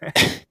do.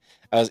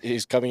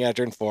 He's coming out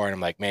turn 4, and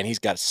I'm like, man, he's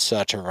got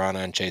such a run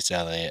on Chase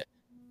Elliott.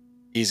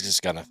 He's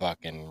just gonna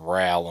fucking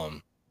rail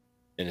him.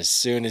 And as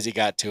soon as he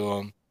got to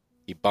him,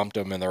 he bumped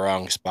him in the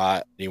wrong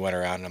spot. And he went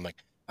around, and I'm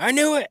like, I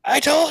knew it. I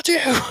told you.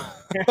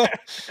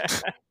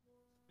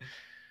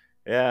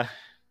 Yeah,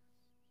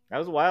 that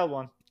was a wild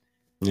one.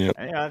 Yeah,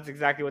 and, you know, that's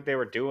exactly what they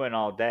were doing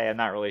all day. I'm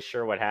not really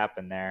sure what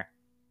happened there,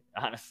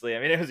 honestly.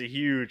 I mean, it was a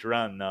huge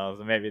run though,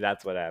 so maybe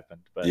that's what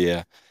happened. But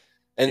yeah,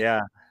 and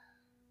yeah,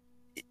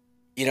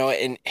 you know,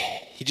 and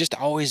he just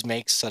always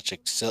makes such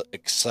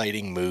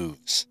exciting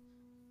moves.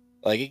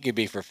 Like it could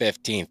be for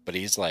 15th, but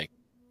he's like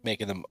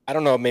making them. I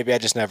don't know. Maybe I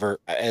just never,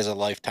 as a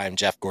lifetime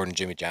Jeff Gordon,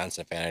 Jimmy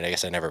Johnson fan, I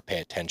guess I never pay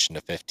attention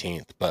to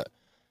 15th. But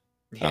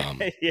yeah.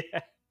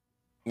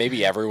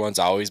 maybe everyone's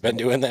always been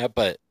doing that.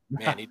 But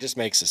man, he just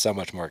makes it so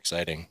much more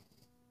exciting.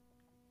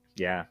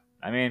 Yeah,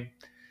 I mean,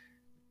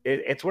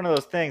 it's one of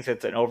those things.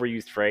 It's an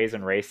overused phrase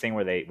in racing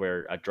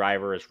where a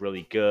driver is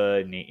really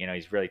good and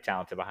he's really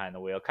talented behind the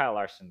wheel. Kyle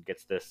Larson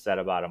gets this said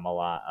about him a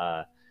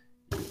lot.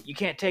 You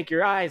can't take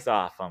your eyes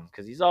off him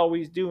because he's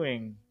always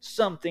doing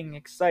something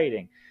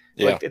exciting.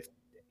 Yeah. Like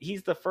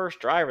he's the first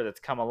driver that's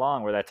come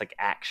along where that's like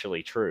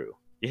actually true.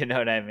 You know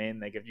what I mean?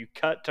 Like if you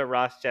cut to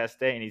Ross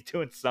Chastain, he's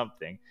doing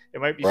something. It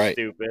might be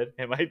stupid.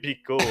 It might be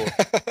cool.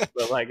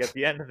 But like at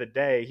the end of the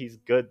day, he's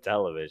good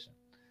television.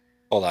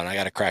 Hold on. I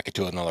got to crack it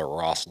to another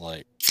Ross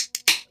light.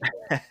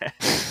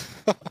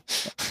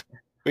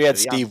 We had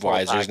Steve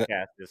Weiser's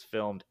podcast is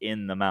filmed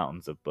in the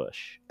mountains of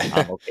Bush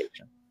on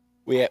location.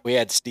 We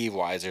had Steve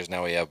Weiser's.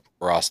 Now we have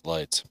Ross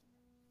lights.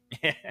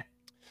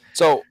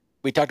 So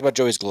we talked about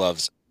Joey's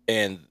gloves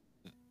and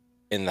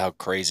how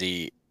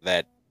crazy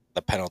that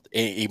the penalty.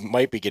 He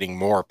might be getting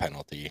more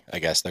penalty. I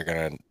guess they're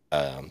gonna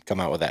come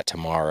out with that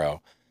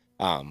tomorrow.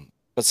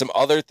 But some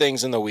other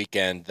things in the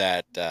weekend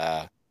that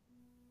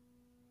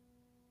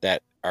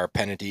are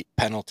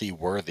penalty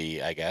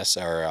worthy, I guess,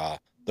 are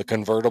the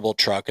convertible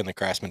truck in the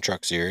Craftsman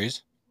Truck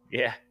Series.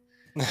 Yeah.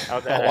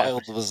 How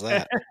wild was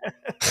that?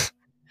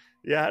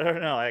 Yeah, I don't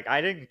know. Like I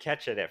didn't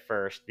catch it at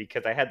first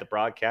because I had the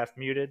broadcast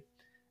muted.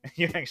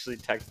 You actually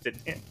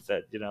texted me and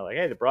said, like,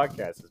 hey, the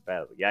broadcast is bad.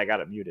 Like, yeah, I got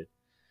it muted.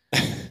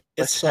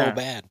 It's so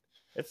bad.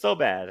 It's so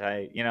bad.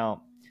 I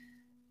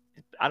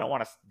don't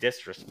want to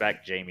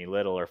disrespect Jamie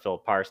Little or Phil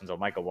Parsons or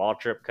Michael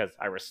Waltrip because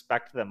I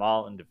respect them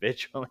all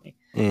individually.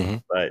 Mm-hmm.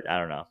 But I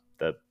don't know.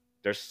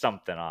 There's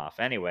something off.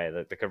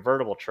 Anyway, the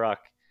convertible truck.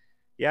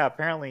 Yeah,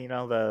 apparently,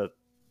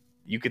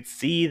 you could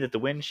see that the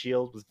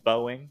windshield was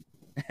bowing,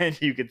 and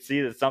you could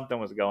see that something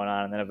was going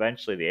on, and then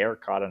eventually the air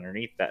caught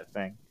underneath that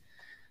thing.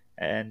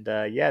 And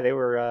they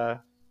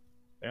were,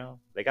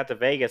 they got to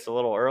Vegas a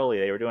little early.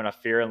 They were doing a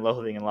Fear and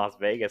Loathing in Las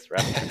Vegas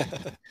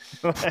reference.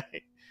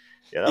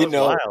 Yeah, that was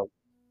wild.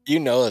 You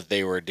know that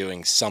they were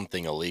doing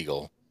something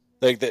illegal.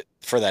 Like that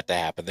for that to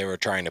happen, they were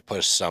trying to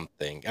push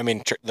something. I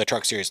mean, the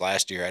Truck Series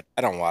last year.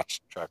 I don't watch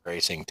truck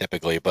racing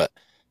typically, but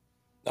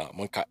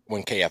when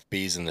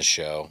KFB's in the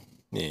show,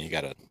 you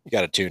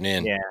gotta tune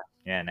in.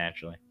 Yeah,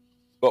 naturally.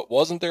 But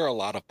wasn't there a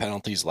lot of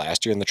penalties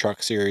last year in the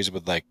Truck Series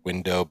with like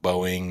window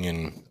bowing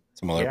and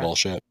some other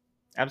bullshit?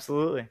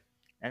 Absolutely.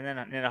 And then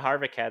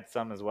Harvick had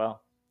some as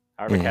well.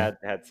 Harvick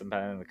had some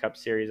in the Cup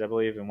Series, I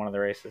believe, in one of the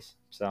races.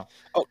 So,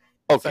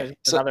 okay.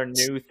 So another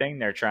new thing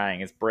they're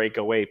trying is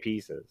breakaway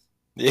pieces.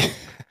 Yeah.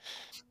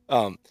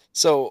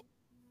 So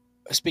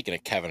speaking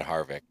of Kevin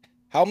Harvick,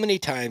 how many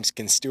times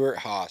can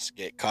Stewart-Haas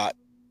get caught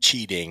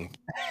cheating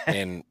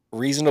in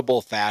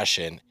reasonable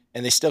fashion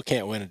and they still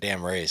can't win a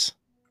damn race?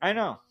 I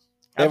know.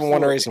 They haven't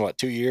won a race in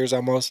 2 years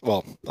almost?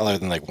 Well, other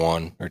than like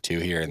 1 or 2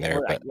 here and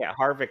there. But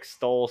Harvick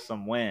stole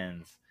some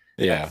wins.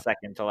 Yeah. That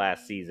second to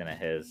last season of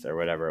his or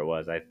whatever it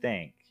was, I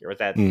think. Or was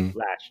that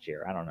last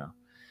year? I don't know.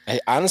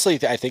 Honestly,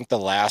 I think the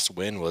last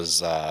win was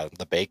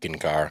the Bacon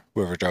car,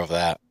 whoever drove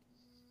that.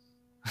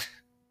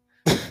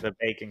 The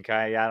Bacon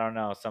car, I don't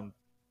know. Some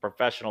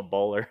professional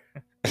bowler.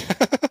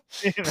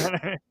 You know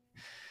what I mean?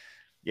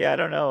 Yeah, I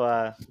don't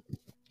know.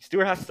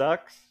 Stewart-Haas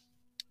sucks.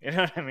 You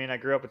know what I mean? I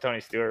grew up a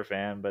Tony Stewart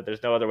fan, but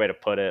there's no other way to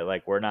put it.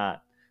 Like, we're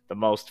not the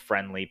most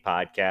friendly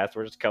podcast.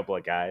 We're just a couple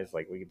of guys.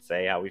 Like, we can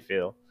say how we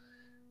feel.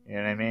 You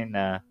know what I mean?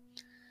 A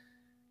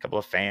couple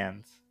of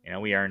fans.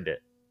 We earned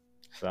it.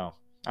 So,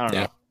 I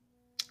don't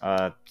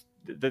know.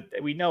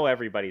 we know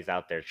everybody's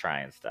out there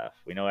trying stuff.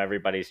 We know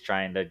everybody's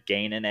trying to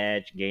gain an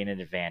edge, gain an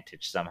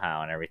advantage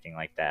somehow, and everything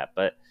like that.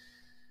 But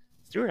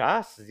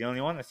Stewart-Haas is the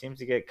only one that seems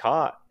to get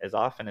caught as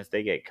often as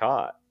they get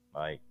caught.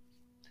 Like,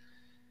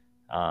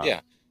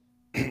 yeah,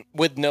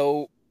 with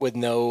no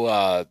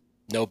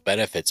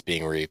benefits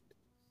being reaped.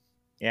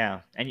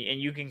 Yeah, and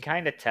you can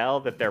kind of tell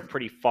that they're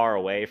pretty far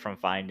away from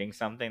finding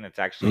something that's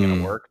actually going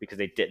to work because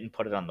they didn't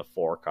put it on the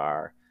 4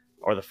 car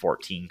or the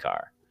 14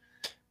 car.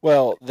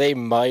 Well, they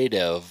might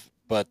have,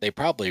 but they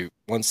probably,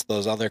 once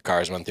those other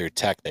cars went through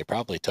tech, they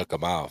probably took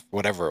them off.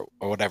 Whatever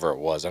it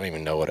was. I don't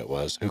even know what it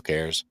was. Who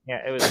cares?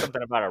 Yeah, it was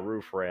something about a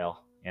roof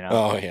rail, you know?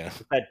 Oh, yeah.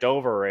 It's that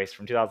Dover race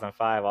from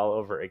 2005 all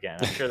over again.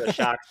 I'm sure the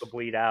shocks will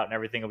bleed out and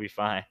everything will be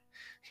fine.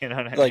 You know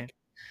what I mean?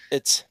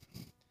 It's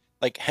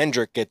like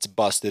Hendrick gets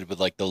busted with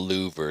like the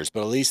louvers,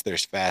 but at least they're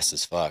fast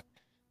as fuck.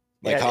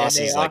 Like Haas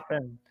and they is like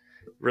often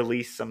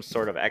release some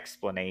sort of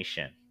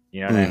explanation.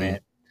 You know what I mean?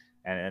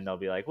 And they'll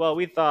be like, "Well,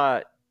 we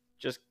thought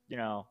just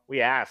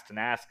we asked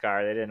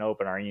NASCAR, they didn't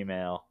open our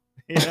email."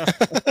 You know,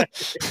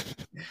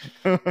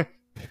 like,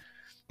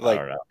 I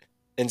don't know.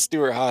 And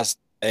Stewart-Haas,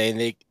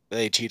 and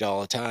they cheat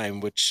all the time,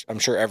 which I'm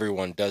sure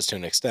everyone does to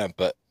an extent,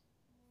 but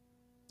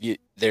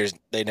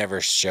they never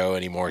show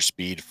any more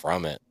speed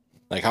from it.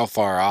 Like, how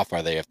far off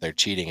are they if they're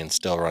cheating and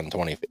still run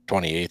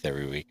 28th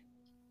every week?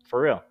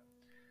 For real.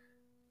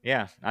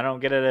 Yeah, I don't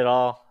get it at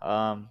all.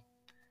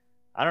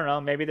 I don't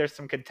know. Maybe there's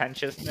some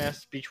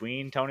contentiousness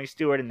between Tony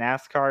Stewart and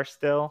NASCAR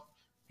still.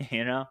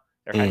 You know,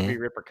 there had to be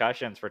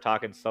repercussions for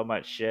talking so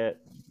much shit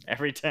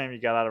every time you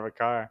got out of a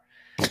car.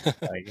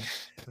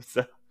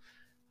 So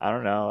I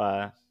don't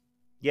know.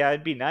 Yeah,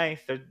 it'd be nice.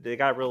 They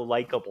got a real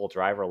likable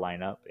driver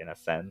lineup in a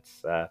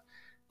sense.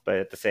 But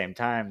at the same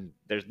time,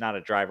 there's not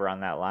a driver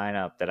on that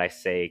lineup that I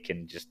say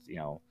can just,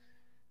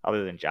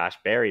 other than Josh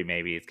Berry,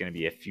 maybe it's going to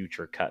be a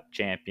future Cup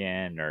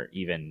champion or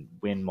even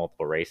win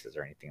multiple races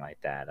or anything like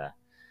that.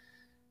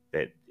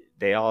 That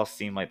they all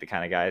seem like the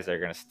kind of guys that are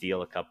going to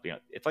steal a cup.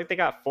 It's like they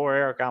got 4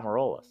 Eric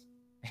Almirola's.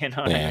 You know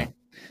what I mean?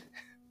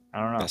 I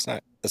don't know.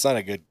 That's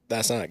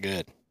not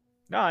good.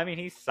 No, I mean,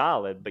 he's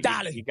solid, but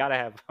you got to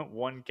have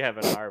one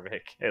Kevin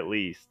Harvick at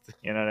least.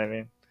 You know what I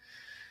mean?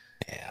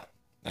 Yeah.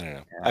 I don't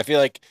know. Yeah. I feel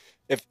like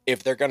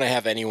if they're going to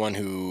have anyone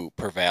who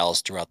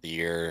prevails throughout the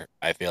year,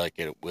 I feel like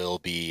it will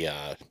be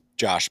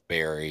Josh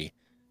Berry.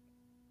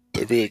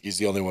 I feel like he's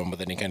the only one with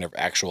any kind of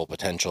actual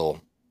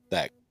potential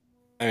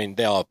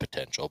they all have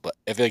potential, but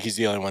I feel like he's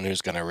the only one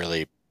who's going to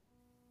really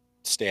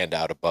stand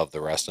out above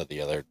the rest of the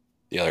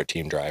other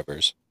team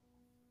drivers.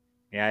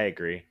 Yeah, I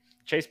agree.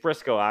 Chase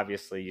Briscoe,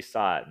 obviously, you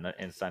saw it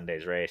in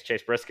Sunday's race.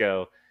 Chase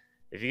Briscoe,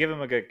 if you give him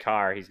a good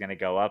car, he's going to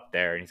go up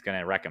there and he's going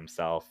to wreck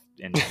himself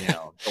in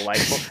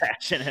delightful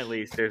fashion at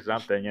least or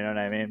something. You know what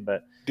I mean?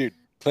 But dude,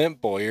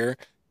 Clint Boyer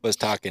was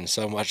talking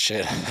so much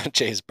shit on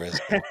Chase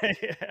Briscoe.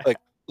 Yeah. Like,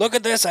 look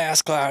at this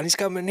ass clown. He's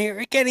coming here.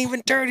 He can't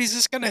even turn. He's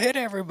just going to hit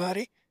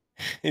everybody.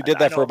 He did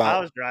that for about. If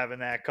I was driving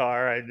that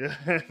car, I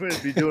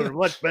would be doing a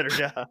much better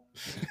job.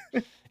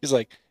 He's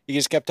like, he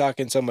just kept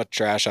talking so much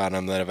trash on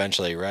him that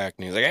eventually he wrecked.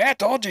 And he's like, I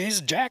told you, he's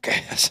a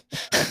jackass.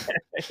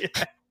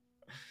 Yeah.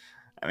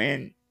 I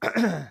mean,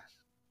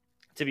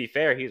 to be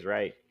fair, he's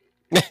right.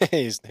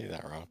 he's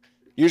not wrong.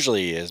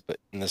 Usually he is, but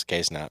in this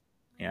case, not.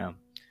 Yeah.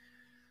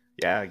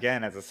 Yeah,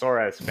 again, as a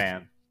Suarez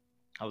fan,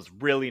 I was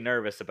really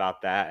nervous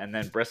about that. And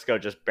then Briscoe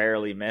just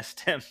barely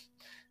missed him.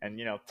 And,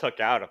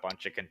 took out a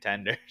bunch of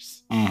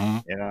contenders,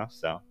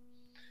 so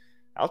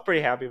I was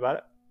pretty happy about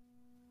it.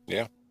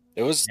 Yeah,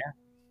 it was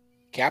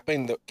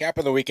capping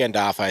the weekend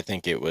off. I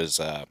think it was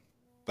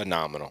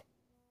phenomenal.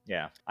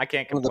 Yeah, I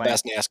can't complain. One of the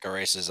best NASCAR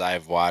races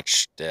I've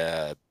watched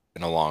in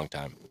a long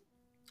time.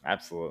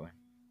 Absolutely.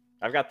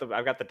 I've got the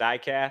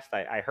diecast.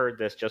 I heard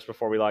this just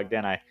before we logged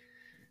in. I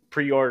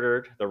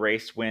pre-ordered the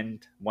Race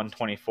Wind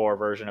 124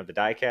 version of the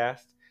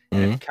diecast,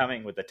 and it's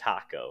coming with the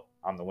taco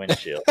on the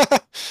windshield.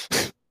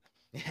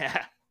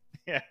 Yeah.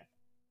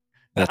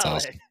 That's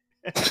awesome.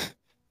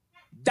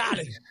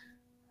 Darling.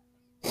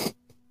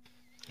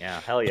 Yeah,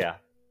 hell yeah.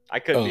 I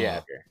couldn't be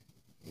happier.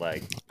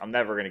 Like, I'm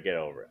never gonna get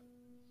over it.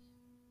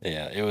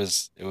 Yeah, it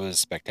was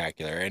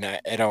spectacular, and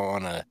I don't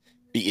want to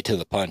beat you to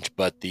the punch,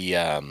 but the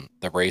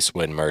Race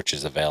Win merch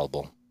is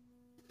available.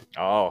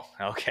 Oh,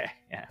 okay.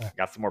 Yeah,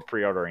 got some more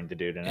pre-ordering to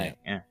do tonight.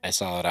 Yeah. I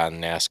saw it on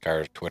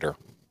NASCAR Twitter.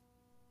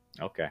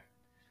 Okay.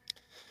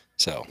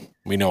 So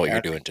we know what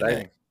you're doing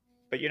today.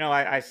 But,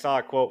 I saw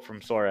a quote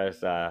from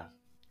Suarez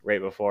right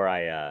before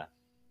I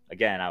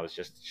was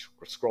just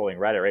scrolling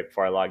Reddit right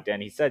before I logged in.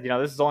 He said,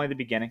 this is only the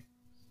beginning.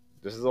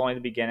 This is only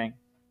the beginning.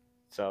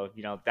 So,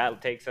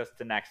 that takes us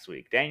to next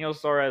week. Daniel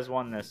Suarez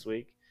won this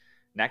week.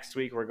 Next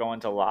week, we're going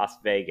to Las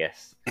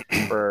Vegas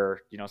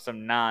for,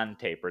 some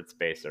non-tapered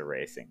spacer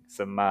racing.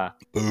 Some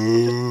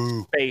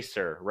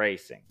spacer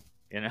racing.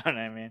 You know what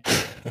I mean?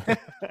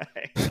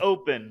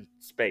 Open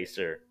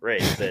spacer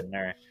racing.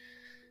 Or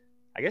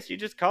I guess you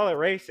just call it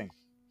racing.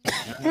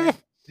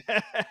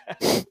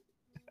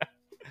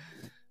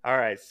 All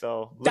right,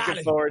 so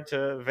looking forward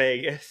to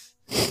Vegas.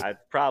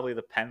 Probably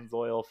the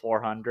Pennzoil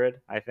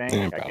 400, I think.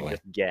 Yeah, I probably. can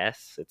just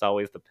guess. It's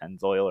always the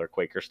Pennzoil or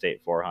Quaker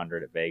State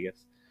 400 at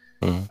Vegas.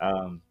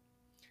 Mhm.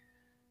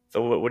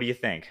 So what do you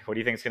think? What do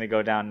you think is going to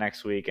go down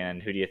next week,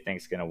 and who do you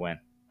think is going to win?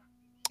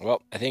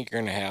 Well, I think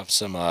you're going to have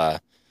some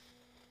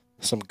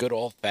good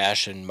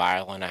old-fashioned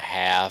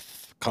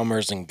 1.5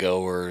 comers and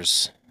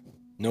goers.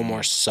 No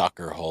more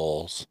sucker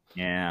holes.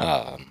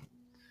 Yeah.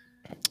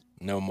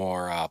 No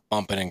more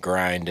bumping and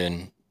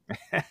grinding.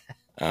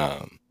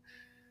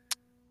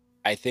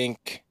 I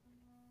think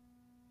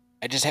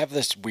I just have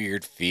this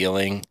weird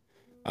feeling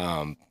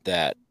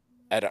that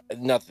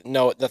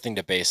nothing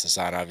to base this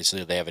on.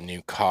 Obviously, they have a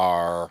new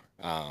car.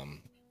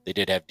 They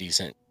did have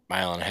decent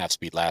 1.5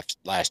 speed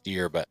last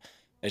year, but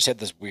I just had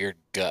this weird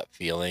gut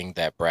feeling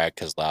that Brad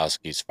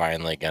Keselowski's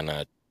finally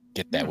gonna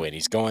get that win.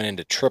 He's going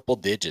into triple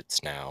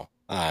digits now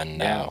on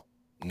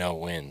no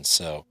wins.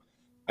 So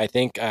I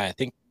think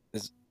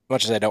as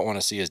much as I don't want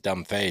to see his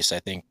dumb face, I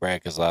think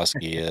Brad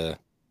Keselowski.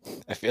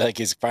 I feel like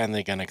he's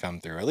finally gonna come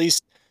through. At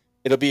least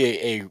it'll be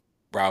a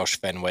Roush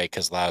Fenway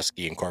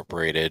Keselowski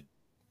Incorporated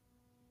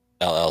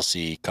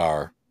LLC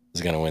car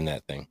is gonna win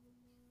that thing.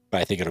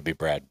 But I think it'll be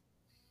Brad.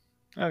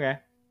 Okay.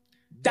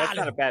 That's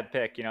not a bad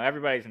pick. You know,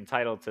 everybody's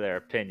entitled to their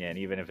opinion,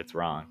 even if it's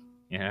wrong.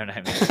 You know what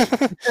I mean?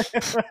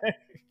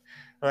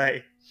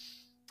 Like,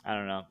 I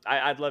don't know.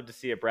 I'd love to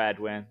see a Brad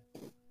win.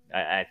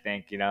 I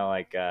think, you know,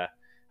 like, I've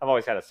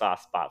always had a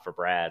soft spot for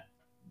Brad.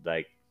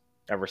 Like,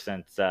 ever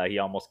since he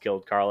almost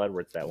killed Carl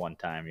Edwards that one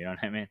time. You know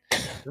what I mean?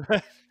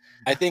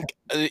 I think,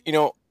 you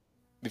know,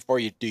 before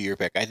you do your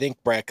pick, I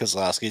think Brad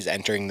Keselowski is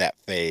entering that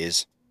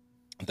phase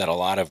that a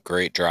lot of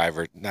great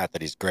drivers, not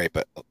that he's great,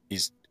 but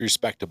he's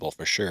respectable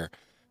for sure,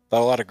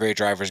 but a lot of great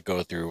drivers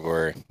go through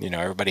where, you know,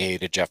 everybody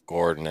hated Jeff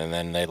Gordon and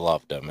then they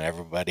loved him.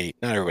 And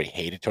not everybody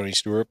hated Tony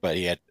Stewart, but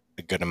he had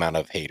a good amount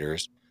of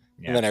haters.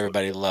 Yeah, and then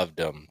everybody loved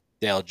him.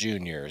 Dale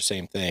Jr.,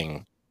 same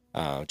thing.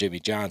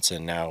 JB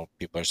Johnson, now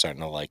people are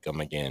starting to like him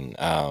again.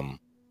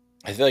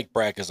 I feel like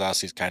Brad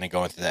Keselowski's kind of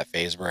going through that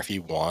phase where if he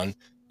won,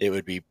 it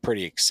would be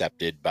pretty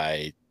accepted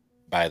by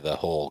the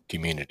whole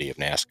community of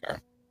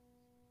NASCAR.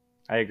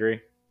 I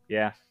agree.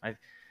 Yeah.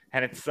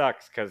 And it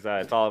sucks because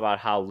it's all about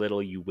how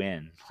little you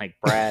win. Like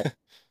Brad,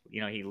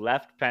 you know, he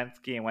left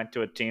Penske and went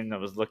to a team that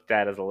was looked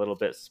at as a little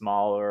bit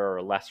smaller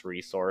or less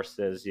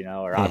resources, you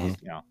know, or obviously,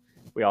 you know,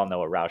 we all know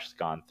what Roush has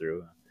gone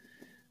through.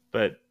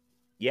 But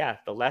yeah,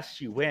 the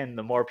less you win,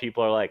 the more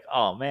people are like,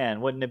 oh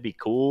man, wouldn't it be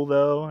cool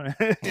though?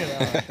 You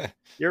know,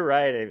 you're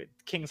right.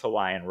 King's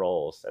Hawaiian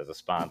Rolls as a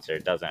sponsor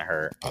doesn't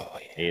hurt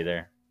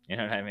either. You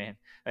know what I mean?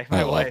 Like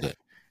my wife,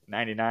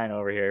 99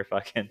 over here,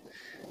 fucking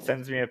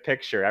sends me a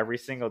picture every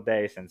single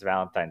day since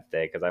Valentine's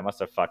Day because I must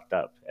have fucked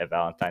up at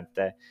Valentine's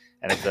Day,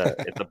 and it's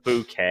a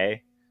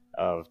bouquet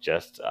of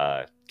just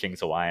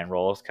King's Hawaiian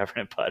Rolls covered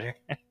in butter.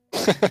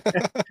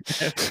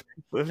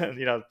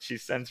 You know, she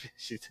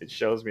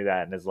shows me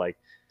that and is like,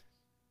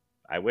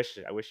 I wish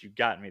you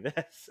got me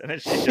this. And then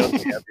she shows me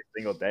every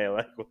single day,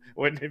 like,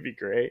 wouldn't it be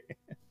great?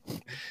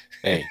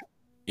 Hey,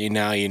 you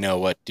know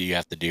what do you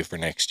have to do for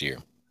next year?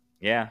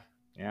 Yeah.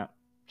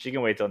 She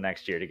can wait till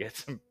next year to get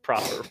some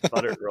proper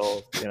buttered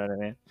rolls. You know what I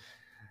mean?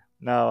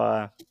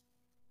 No,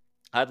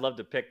 I'd love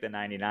to pick the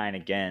 99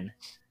 again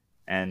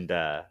and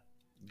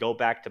go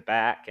back to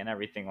back and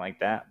everything like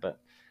that. But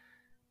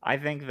I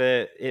think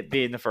that it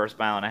being the first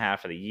 1.5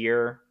 miles of the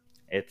year,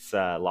 it's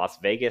Las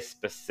Vegas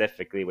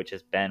specifically, which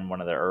has been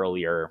one of the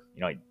earlier,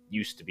 you know, it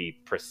used to be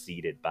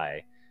preceded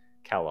by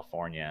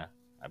California,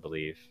 I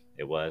believe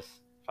it was,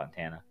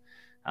 Fontana.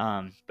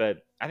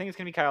 But I think it's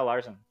going to be Kyle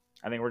Larson.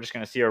 I think we're just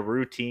going to see a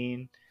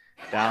routine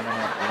down in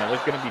it. You know,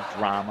 there's going to be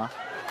drama.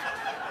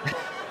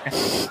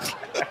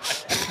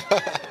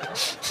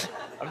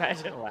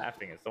 Imagine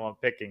laughing at someone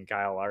picking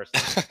Kyle Larson.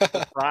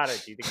 The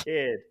prodigy, the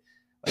kid.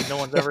 Like no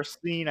one's ever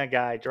seen a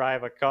guy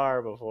drive a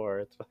car before.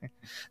 It's like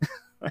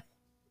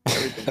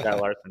everything Kyle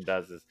Larson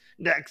does is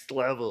next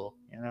level,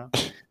 you know?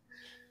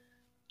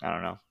 I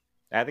don't know.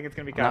 I think it's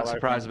going to be Kyle Larson. Not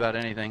surprised about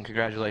anything.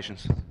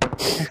 Congratulations.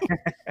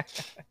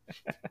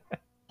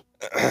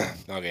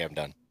 Okay, I'm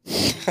done.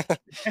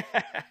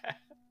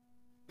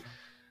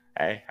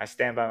 Hey, I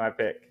stand by my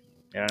pick.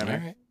 You know what I mean?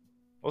 All right.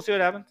 We'll see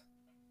what happens.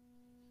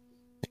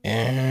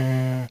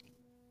 I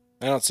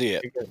don't see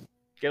it.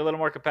 Get a little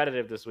more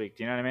competitive this week.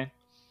 Do you know what I mean?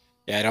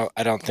 Yeah,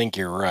 I don't think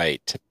you're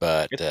right,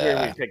 but it's weird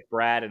we picked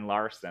Brad and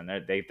Larson.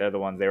 They're the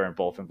ones, they were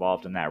both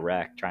involved in that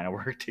wreck, trying to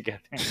work together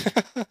in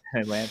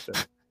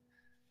Atlanta.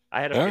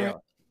 I had a feeling,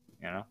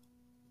 you know.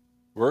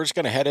 We're just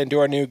gonna head into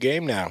our new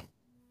game now.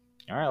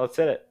 All right, let's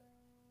hit it.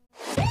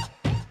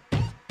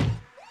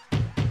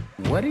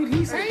 What did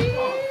he say?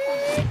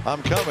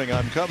 I'm coming.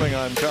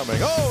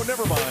 Oh,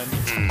 never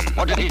mind.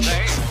 What did he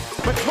say?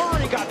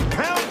 McMurray got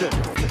pounded.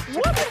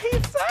 What did he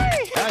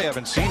say? I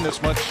haven't seen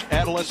this much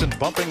adolescent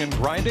bumping and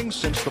grinding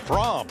since the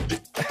prom.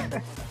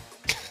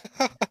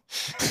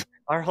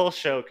 Our whole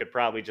show could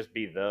probably just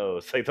be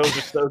those. Like, those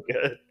are so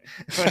good.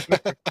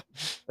 They're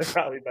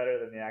probably better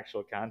than the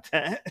actual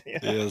content. You know?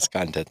 Yeah, this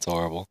content's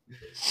horrible.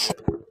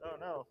 Oh,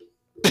 no.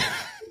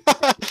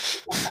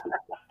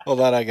 Hold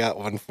on, I got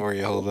one for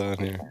you. Hold on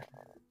here.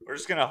 We're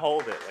just gonna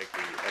hold it like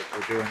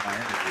we're doing my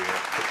interview.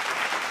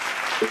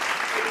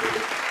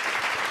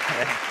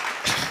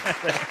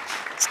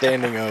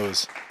 Standing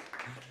O's.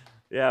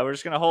 Yeah, we're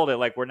just gonna hold it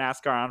like we're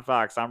NASCAR on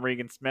Fox. I'm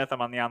Regan Smith.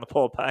 I'm on the On the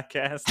Pole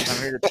podcast. And I'm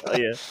here to tell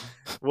you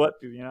what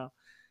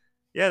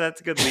Yeah,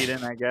 that's a good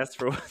lead-in, I guess,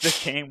 for the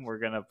game we're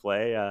gonna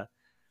play.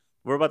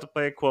 We're about to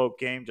play a quote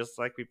game, just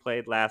like we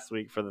played last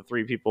week. For the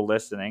 3 people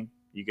listening,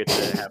 you get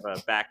to have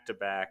a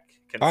back-to-back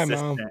Hi,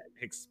 Mom. consistent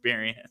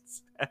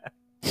experience.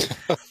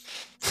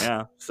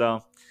 Yeah.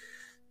 So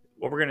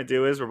what we're gonna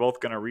do is we're both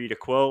gonna read a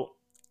quote,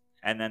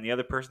 and then the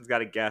other person's got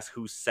to guess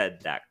who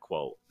said that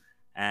quote.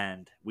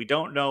 And we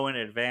don't know in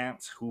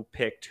advance who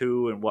picked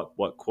who and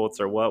what quotes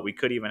are what. We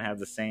could even have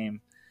the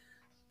same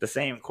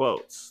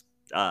quotes.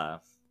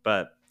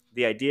 But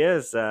the idea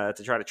is to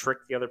try to trick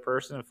the other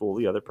person and fool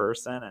the other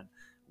person and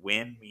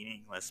win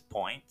meaningless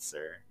points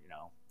or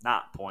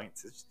not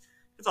points. It's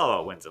all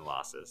about wins and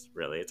losses,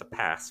 really. It's a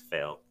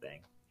pass-fail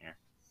thing here.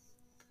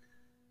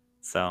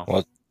 So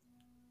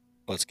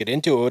let's get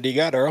into it. What do you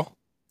got, Earl?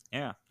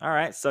 Yeah. All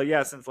right. So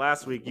yeah, since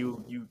last week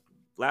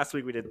last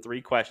week we did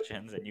 3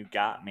 questions and you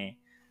got me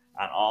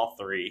on all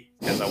 3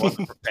 because I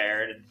wasn't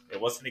prepared and it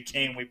wasn't a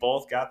game we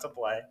both got to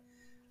play.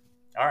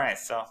 All right.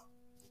 So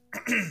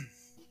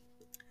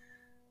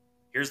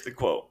here's the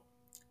quote.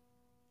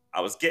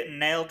 I was getting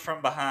nailed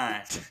from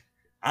behind.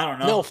 I don't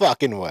know. No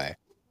fucking way.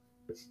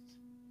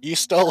 You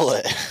stole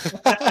it.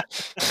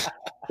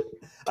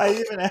 I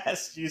even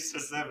asked you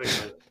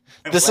specifically.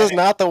 This is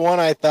not the one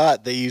I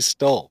thought that you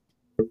stole.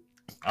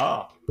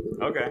 Oh,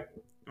 okay.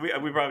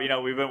 We probably,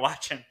 we've been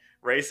watching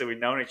racing. We've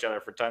known each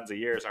other for tons of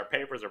years. Our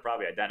papers are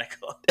probably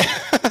identical.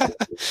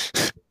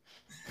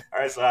 All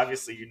right, so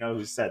obviously you know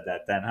who said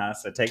that then, huh?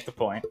 So take the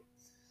point.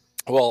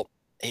 Well,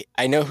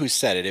 I know who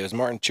said it. It was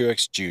Martin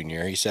Truex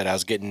Jr. He said, I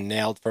was getting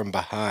nailed from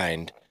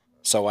behind,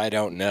 so I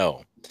don't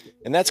know.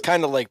 And that's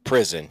kind of like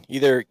prison.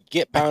 Either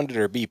get pounded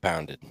or be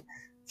pounded.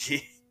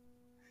 Hey.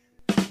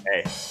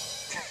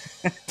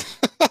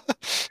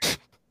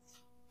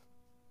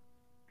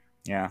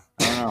 Yeah,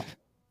 I don't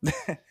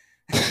know.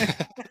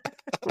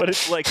 What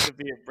it's like to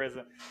be in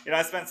prison.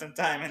 I spent some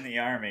time in the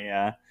Army.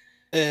 Yeah,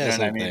 you know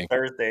what I mean?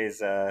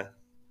 Thursdays, it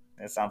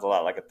sounds a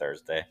lot like a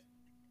Thursday.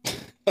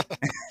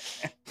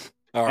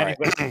 All right.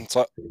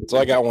 So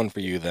I got one for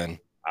you then.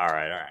 All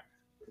right.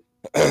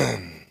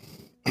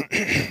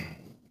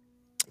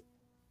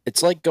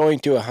 It's like going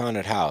to a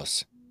haunted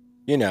house.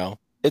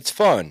 It's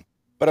fun,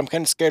 but I'm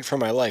kind of scared for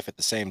my life at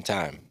the same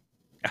time.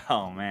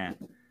 Oh, man.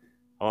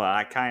 Well,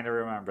 I kind of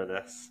remember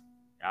this.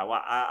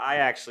 I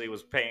actually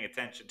was paying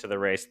attention to the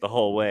race the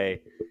whole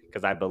way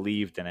because I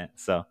believed in it.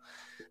 So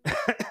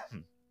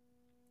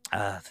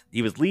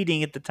he was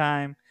leading at the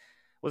time.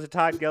 Was it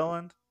Todd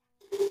Gilliland?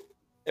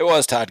 It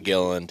was Todd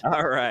Gilliland.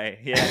 All right.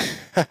 Yeah.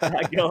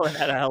 Todd Gilliland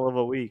had a hell of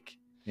a week,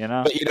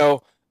 But,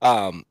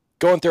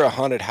 going through a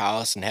haunted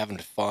house and having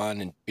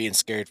fun and being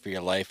scared for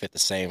your life at the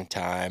same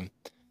time,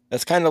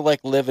 that's kind of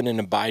like living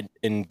in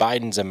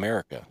Biden's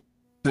America.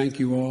 Thank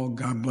you all.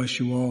 God bless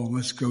you all.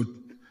 Let's go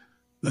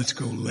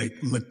lick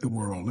the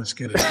world. Let's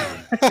get it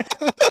done.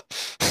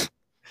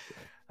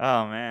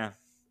 Oh, man.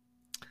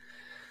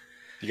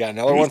 You got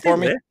another one for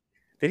me? Lick?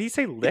 Did he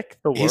say lick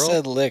the world? He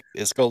said lick.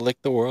 Let's go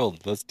lick the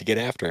world. Let's get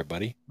after it,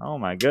 buddy. Oh,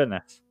 my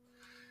goodness.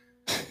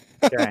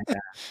 Okay.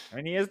 I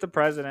mean, he is the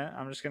president.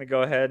 I'm just going to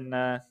go ahead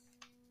and,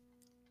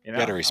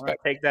 gotta respect. I'm gonna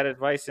take that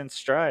advice in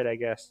stride, I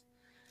guess.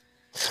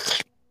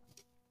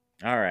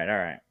 All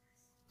right.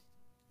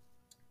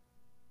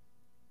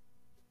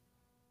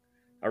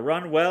 I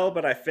run well,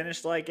 but I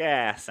finish like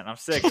ass, and I'm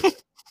sick of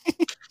it.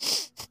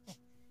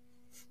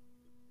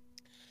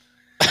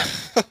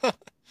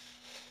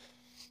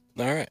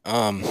 All right.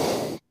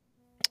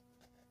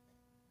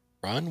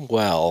 Run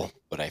well,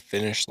 but I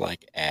finish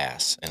like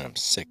ass, and I'm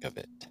sick of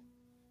it.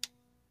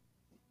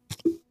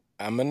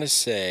 I'm gonna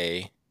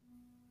say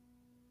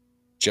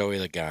Joey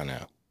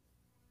Logano.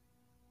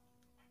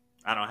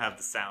 I don't have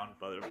the sound,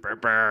 but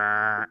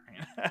I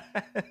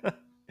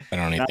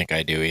don't even think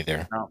I do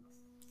either.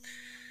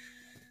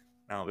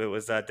 No, it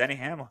was Denny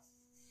Hamlin.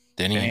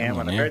 Denny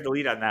Hamlin. I heard the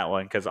lead on that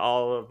one because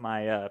all of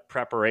my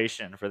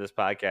preparation for this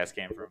podcast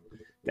came from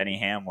Denny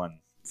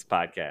Hamlin's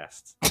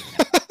podcast.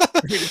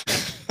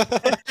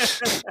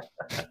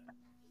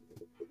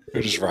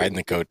 We're just riding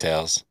the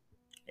coattails.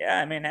 Yeah,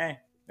 I mean, hey,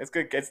 it's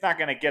good. It's not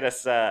going to get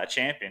us a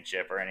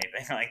championship or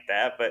anything like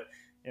that, but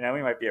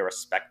we might be a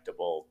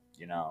respectable,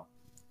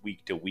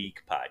 week to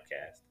week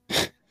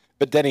podcast.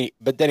 But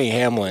Denny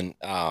Hamlin,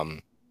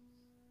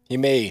 he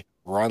may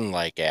run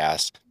like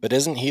ass, but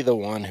isn't he the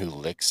one who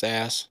licks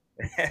ass?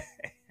 Yeah,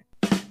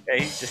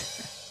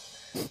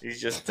 he's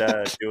just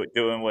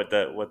doing what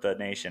the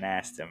nation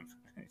asked him.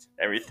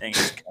 Everything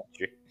is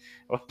country.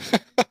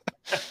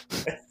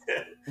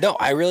 No,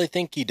 I really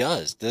think he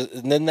does.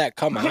 Didn't that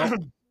come out?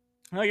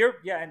 No,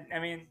 I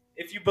mean,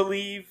 if you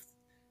believe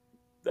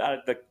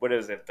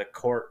the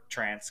court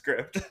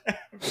transcript,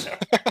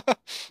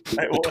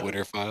 the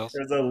Twitter files.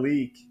 There's a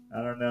leak.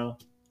 I don't know.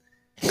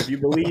 If you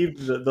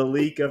believe the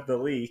leak of the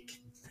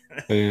leak,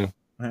 Yeah.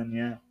 And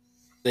yeah.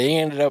 He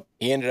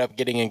ended up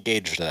getting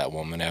engaged to that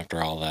woman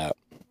after all that.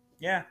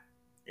 Yeah.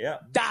 Yeah.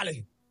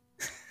 Dale.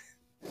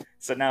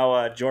 So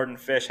now Jordan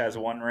Fish has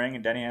 1 ring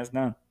and Denny has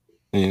none.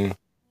 Yeah.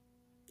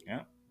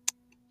 Yeah.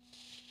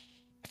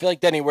 I feel like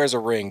Denny wears a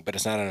ring, but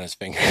it's not on his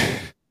finger.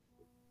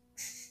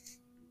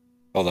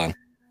 Hold on.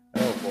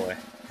 Oh boy.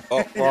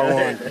 Oh, wrong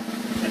one.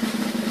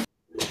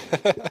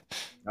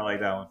 I like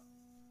that one.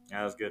 Yeah,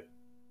 that was good.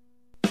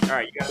 All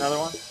right, you got another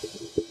one?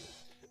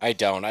 I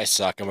don't. I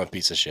suck. I'm a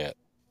piece of shit.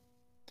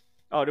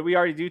 Oh, did we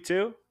already do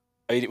 2?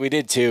 We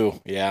did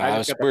 2. Yeah. I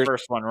just got the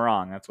first one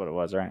wrong. That's what it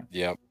was, right?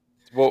 Yep.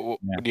 Well,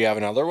 Yeah. do you have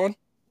another one?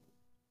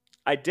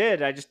 I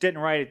did. I just didn't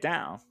write it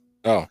down.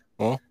 Oh,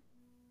 well,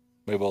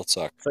 we both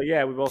suck. So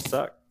yeah, we both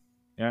suck.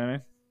 You know what I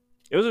mean?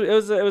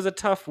 It was a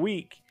tough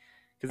week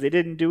because they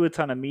didn't do a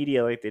ton of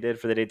media like they did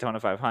for the Daytona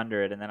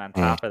 500, and then on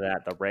top of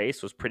that, the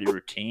race was pretty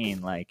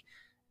routine. Like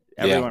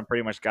everyone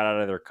pretty much got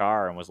out of their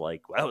car and was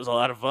like, "Well, that was a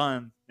lot of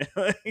fun.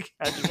 Like,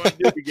 I just want to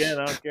do it again.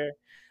 I don't care."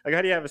 Like,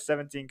 how do you have a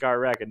 17-car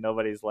wreck and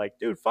nobody's like,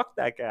 "Dude, fuck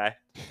that guy"?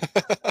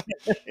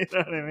 You know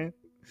what I mean?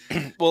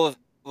 Well,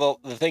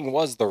 the thing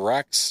was, the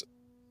wrecks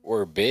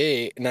were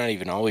big. Not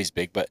even always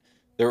big, but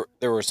there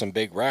were some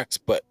big wrecks.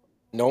 But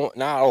not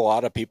a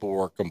lot of people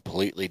were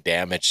completely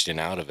damaged and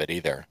out of it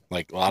either.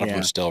 Like a lot of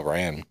them still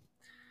ran.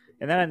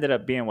 And that ended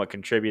up being what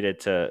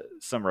contributed to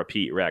some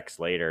repeat wrecks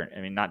later.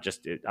 I mean, not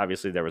just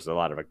obviously there was a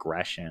lot of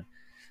aggression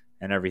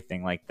and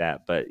everything like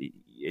that, but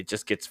it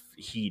just gets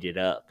heated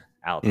up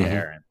out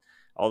there. And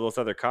all those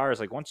other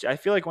cars, like I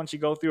feel like once you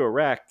go through a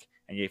wreck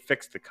and you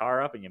fix the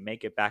car up and you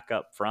make it back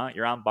up front,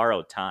 you're on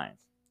borrowed time.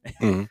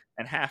 And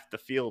half the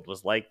field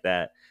was like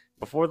that.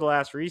 Before the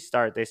last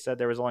restart, they said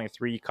there was only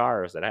 3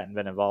 cars that hadn't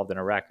been involved in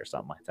a wreck or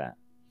something like that.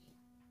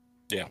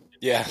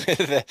 Yeah.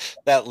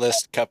 That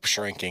list kept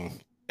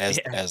shrinking as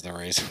the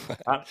race.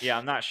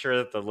 I'm not sure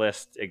that the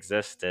list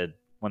existed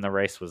when the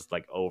race was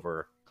like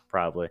over,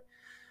 probably.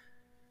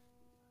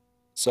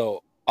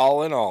 So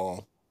all in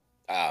all,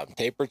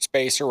 tapered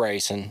spacer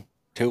racing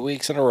 2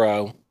 weeks in a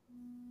row.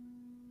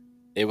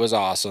 It was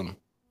awesome.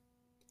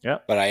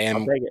 Yep. But I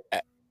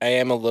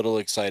am a little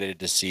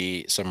excited to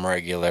see some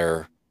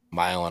regular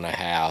 1.5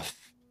 miles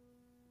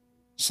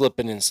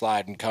slipping and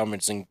sliding,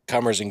 comers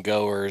and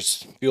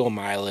goers, fuel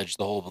mileage,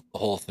 the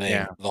whole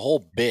thing, the whole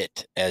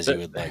bit, as you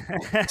would like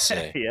to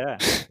say. Yeah.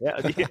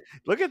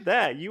 Look at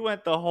that. You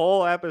went the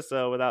whole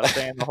episode without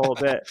saying the whole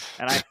bit,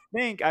 and I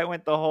think I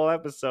went the whole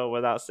episode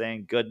without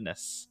saying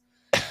goodness.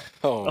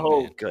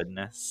 Oh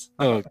goodness.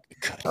 Oh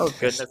goodness. Oh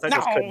goodness. I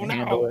just couldn't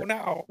handle it.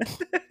 No.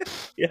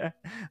 Yeah.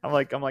 I'm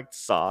like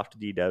soft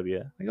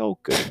DW. Like, oh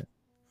goodness.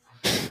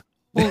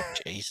 Oh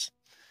jeez.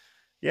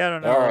 Yeah, I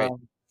don't know. All right.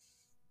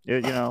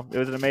 It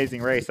was an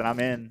amazing race, and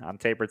I'm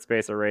tapered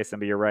spacer racing,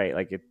 but you're right.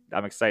 Like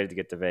I'm excited to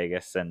get to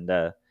Vegas and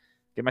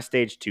get my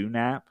stage 2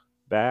 nap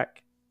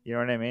back. You know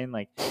what I mean?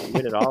 Like you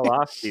get it all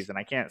off season.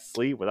 I can't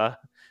sleep without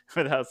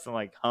some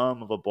like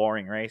hum of a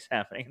boring race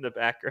happening in the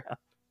background.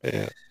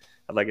 Yeah.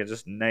 Like a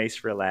just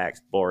nice,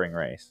 relaxed, boring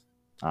race,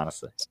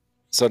 honestly.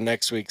 So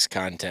next week's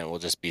content will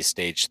just be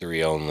stage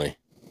 3 only.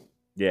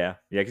 Yeah,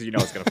 because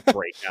it's going to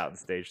break out in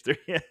stage 3.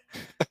 Like,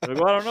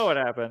 well, I don't know what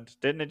happened.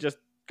 Didn't it just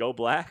go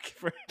black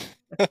for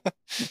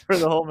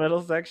the whole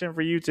middle section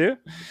for you too?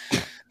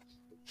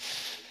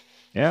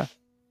 Yeah.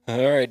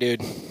 All right,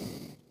 dude.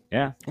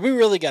 Yeah. We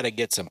really got to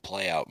get some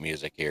play out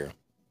music here.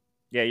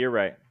 Yeah, you're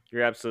right.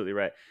 You're absolutely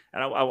right.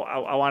 And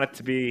I want it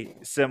to be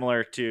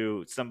similar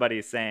to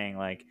somebody saying,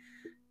 like,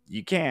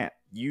 you can't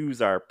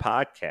use our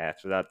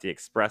podcast without the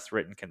express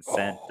written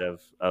consent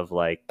of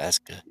like, that's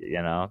good.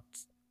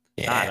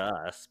 Not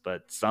us,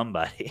 but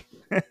somebody.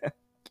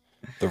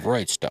 The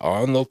rights to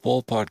On the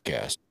Pole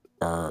podcast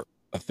are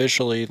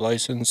officially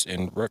licensed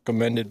and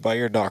recommended by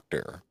your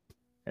doctor.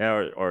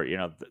 Yeah, or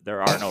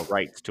there are no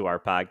rights to our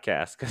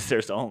podcast because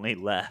there's only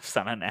lefts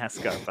on a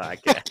NASCAR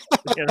podcast.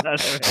 You know what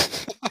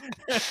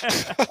I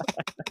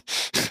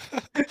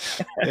mean?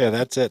 Yeah,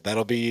 that's it.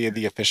 That'll be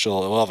the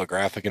official. We'll have a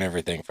graphic and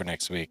everything for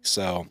next week.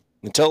 So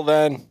until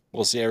then,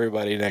 we'll see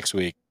everybody next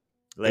week.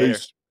 Later.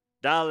 Peace.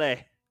 Dale.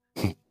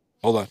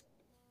 Hold on.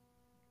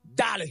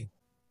 Dale.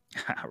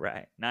 All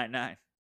right. 9-9.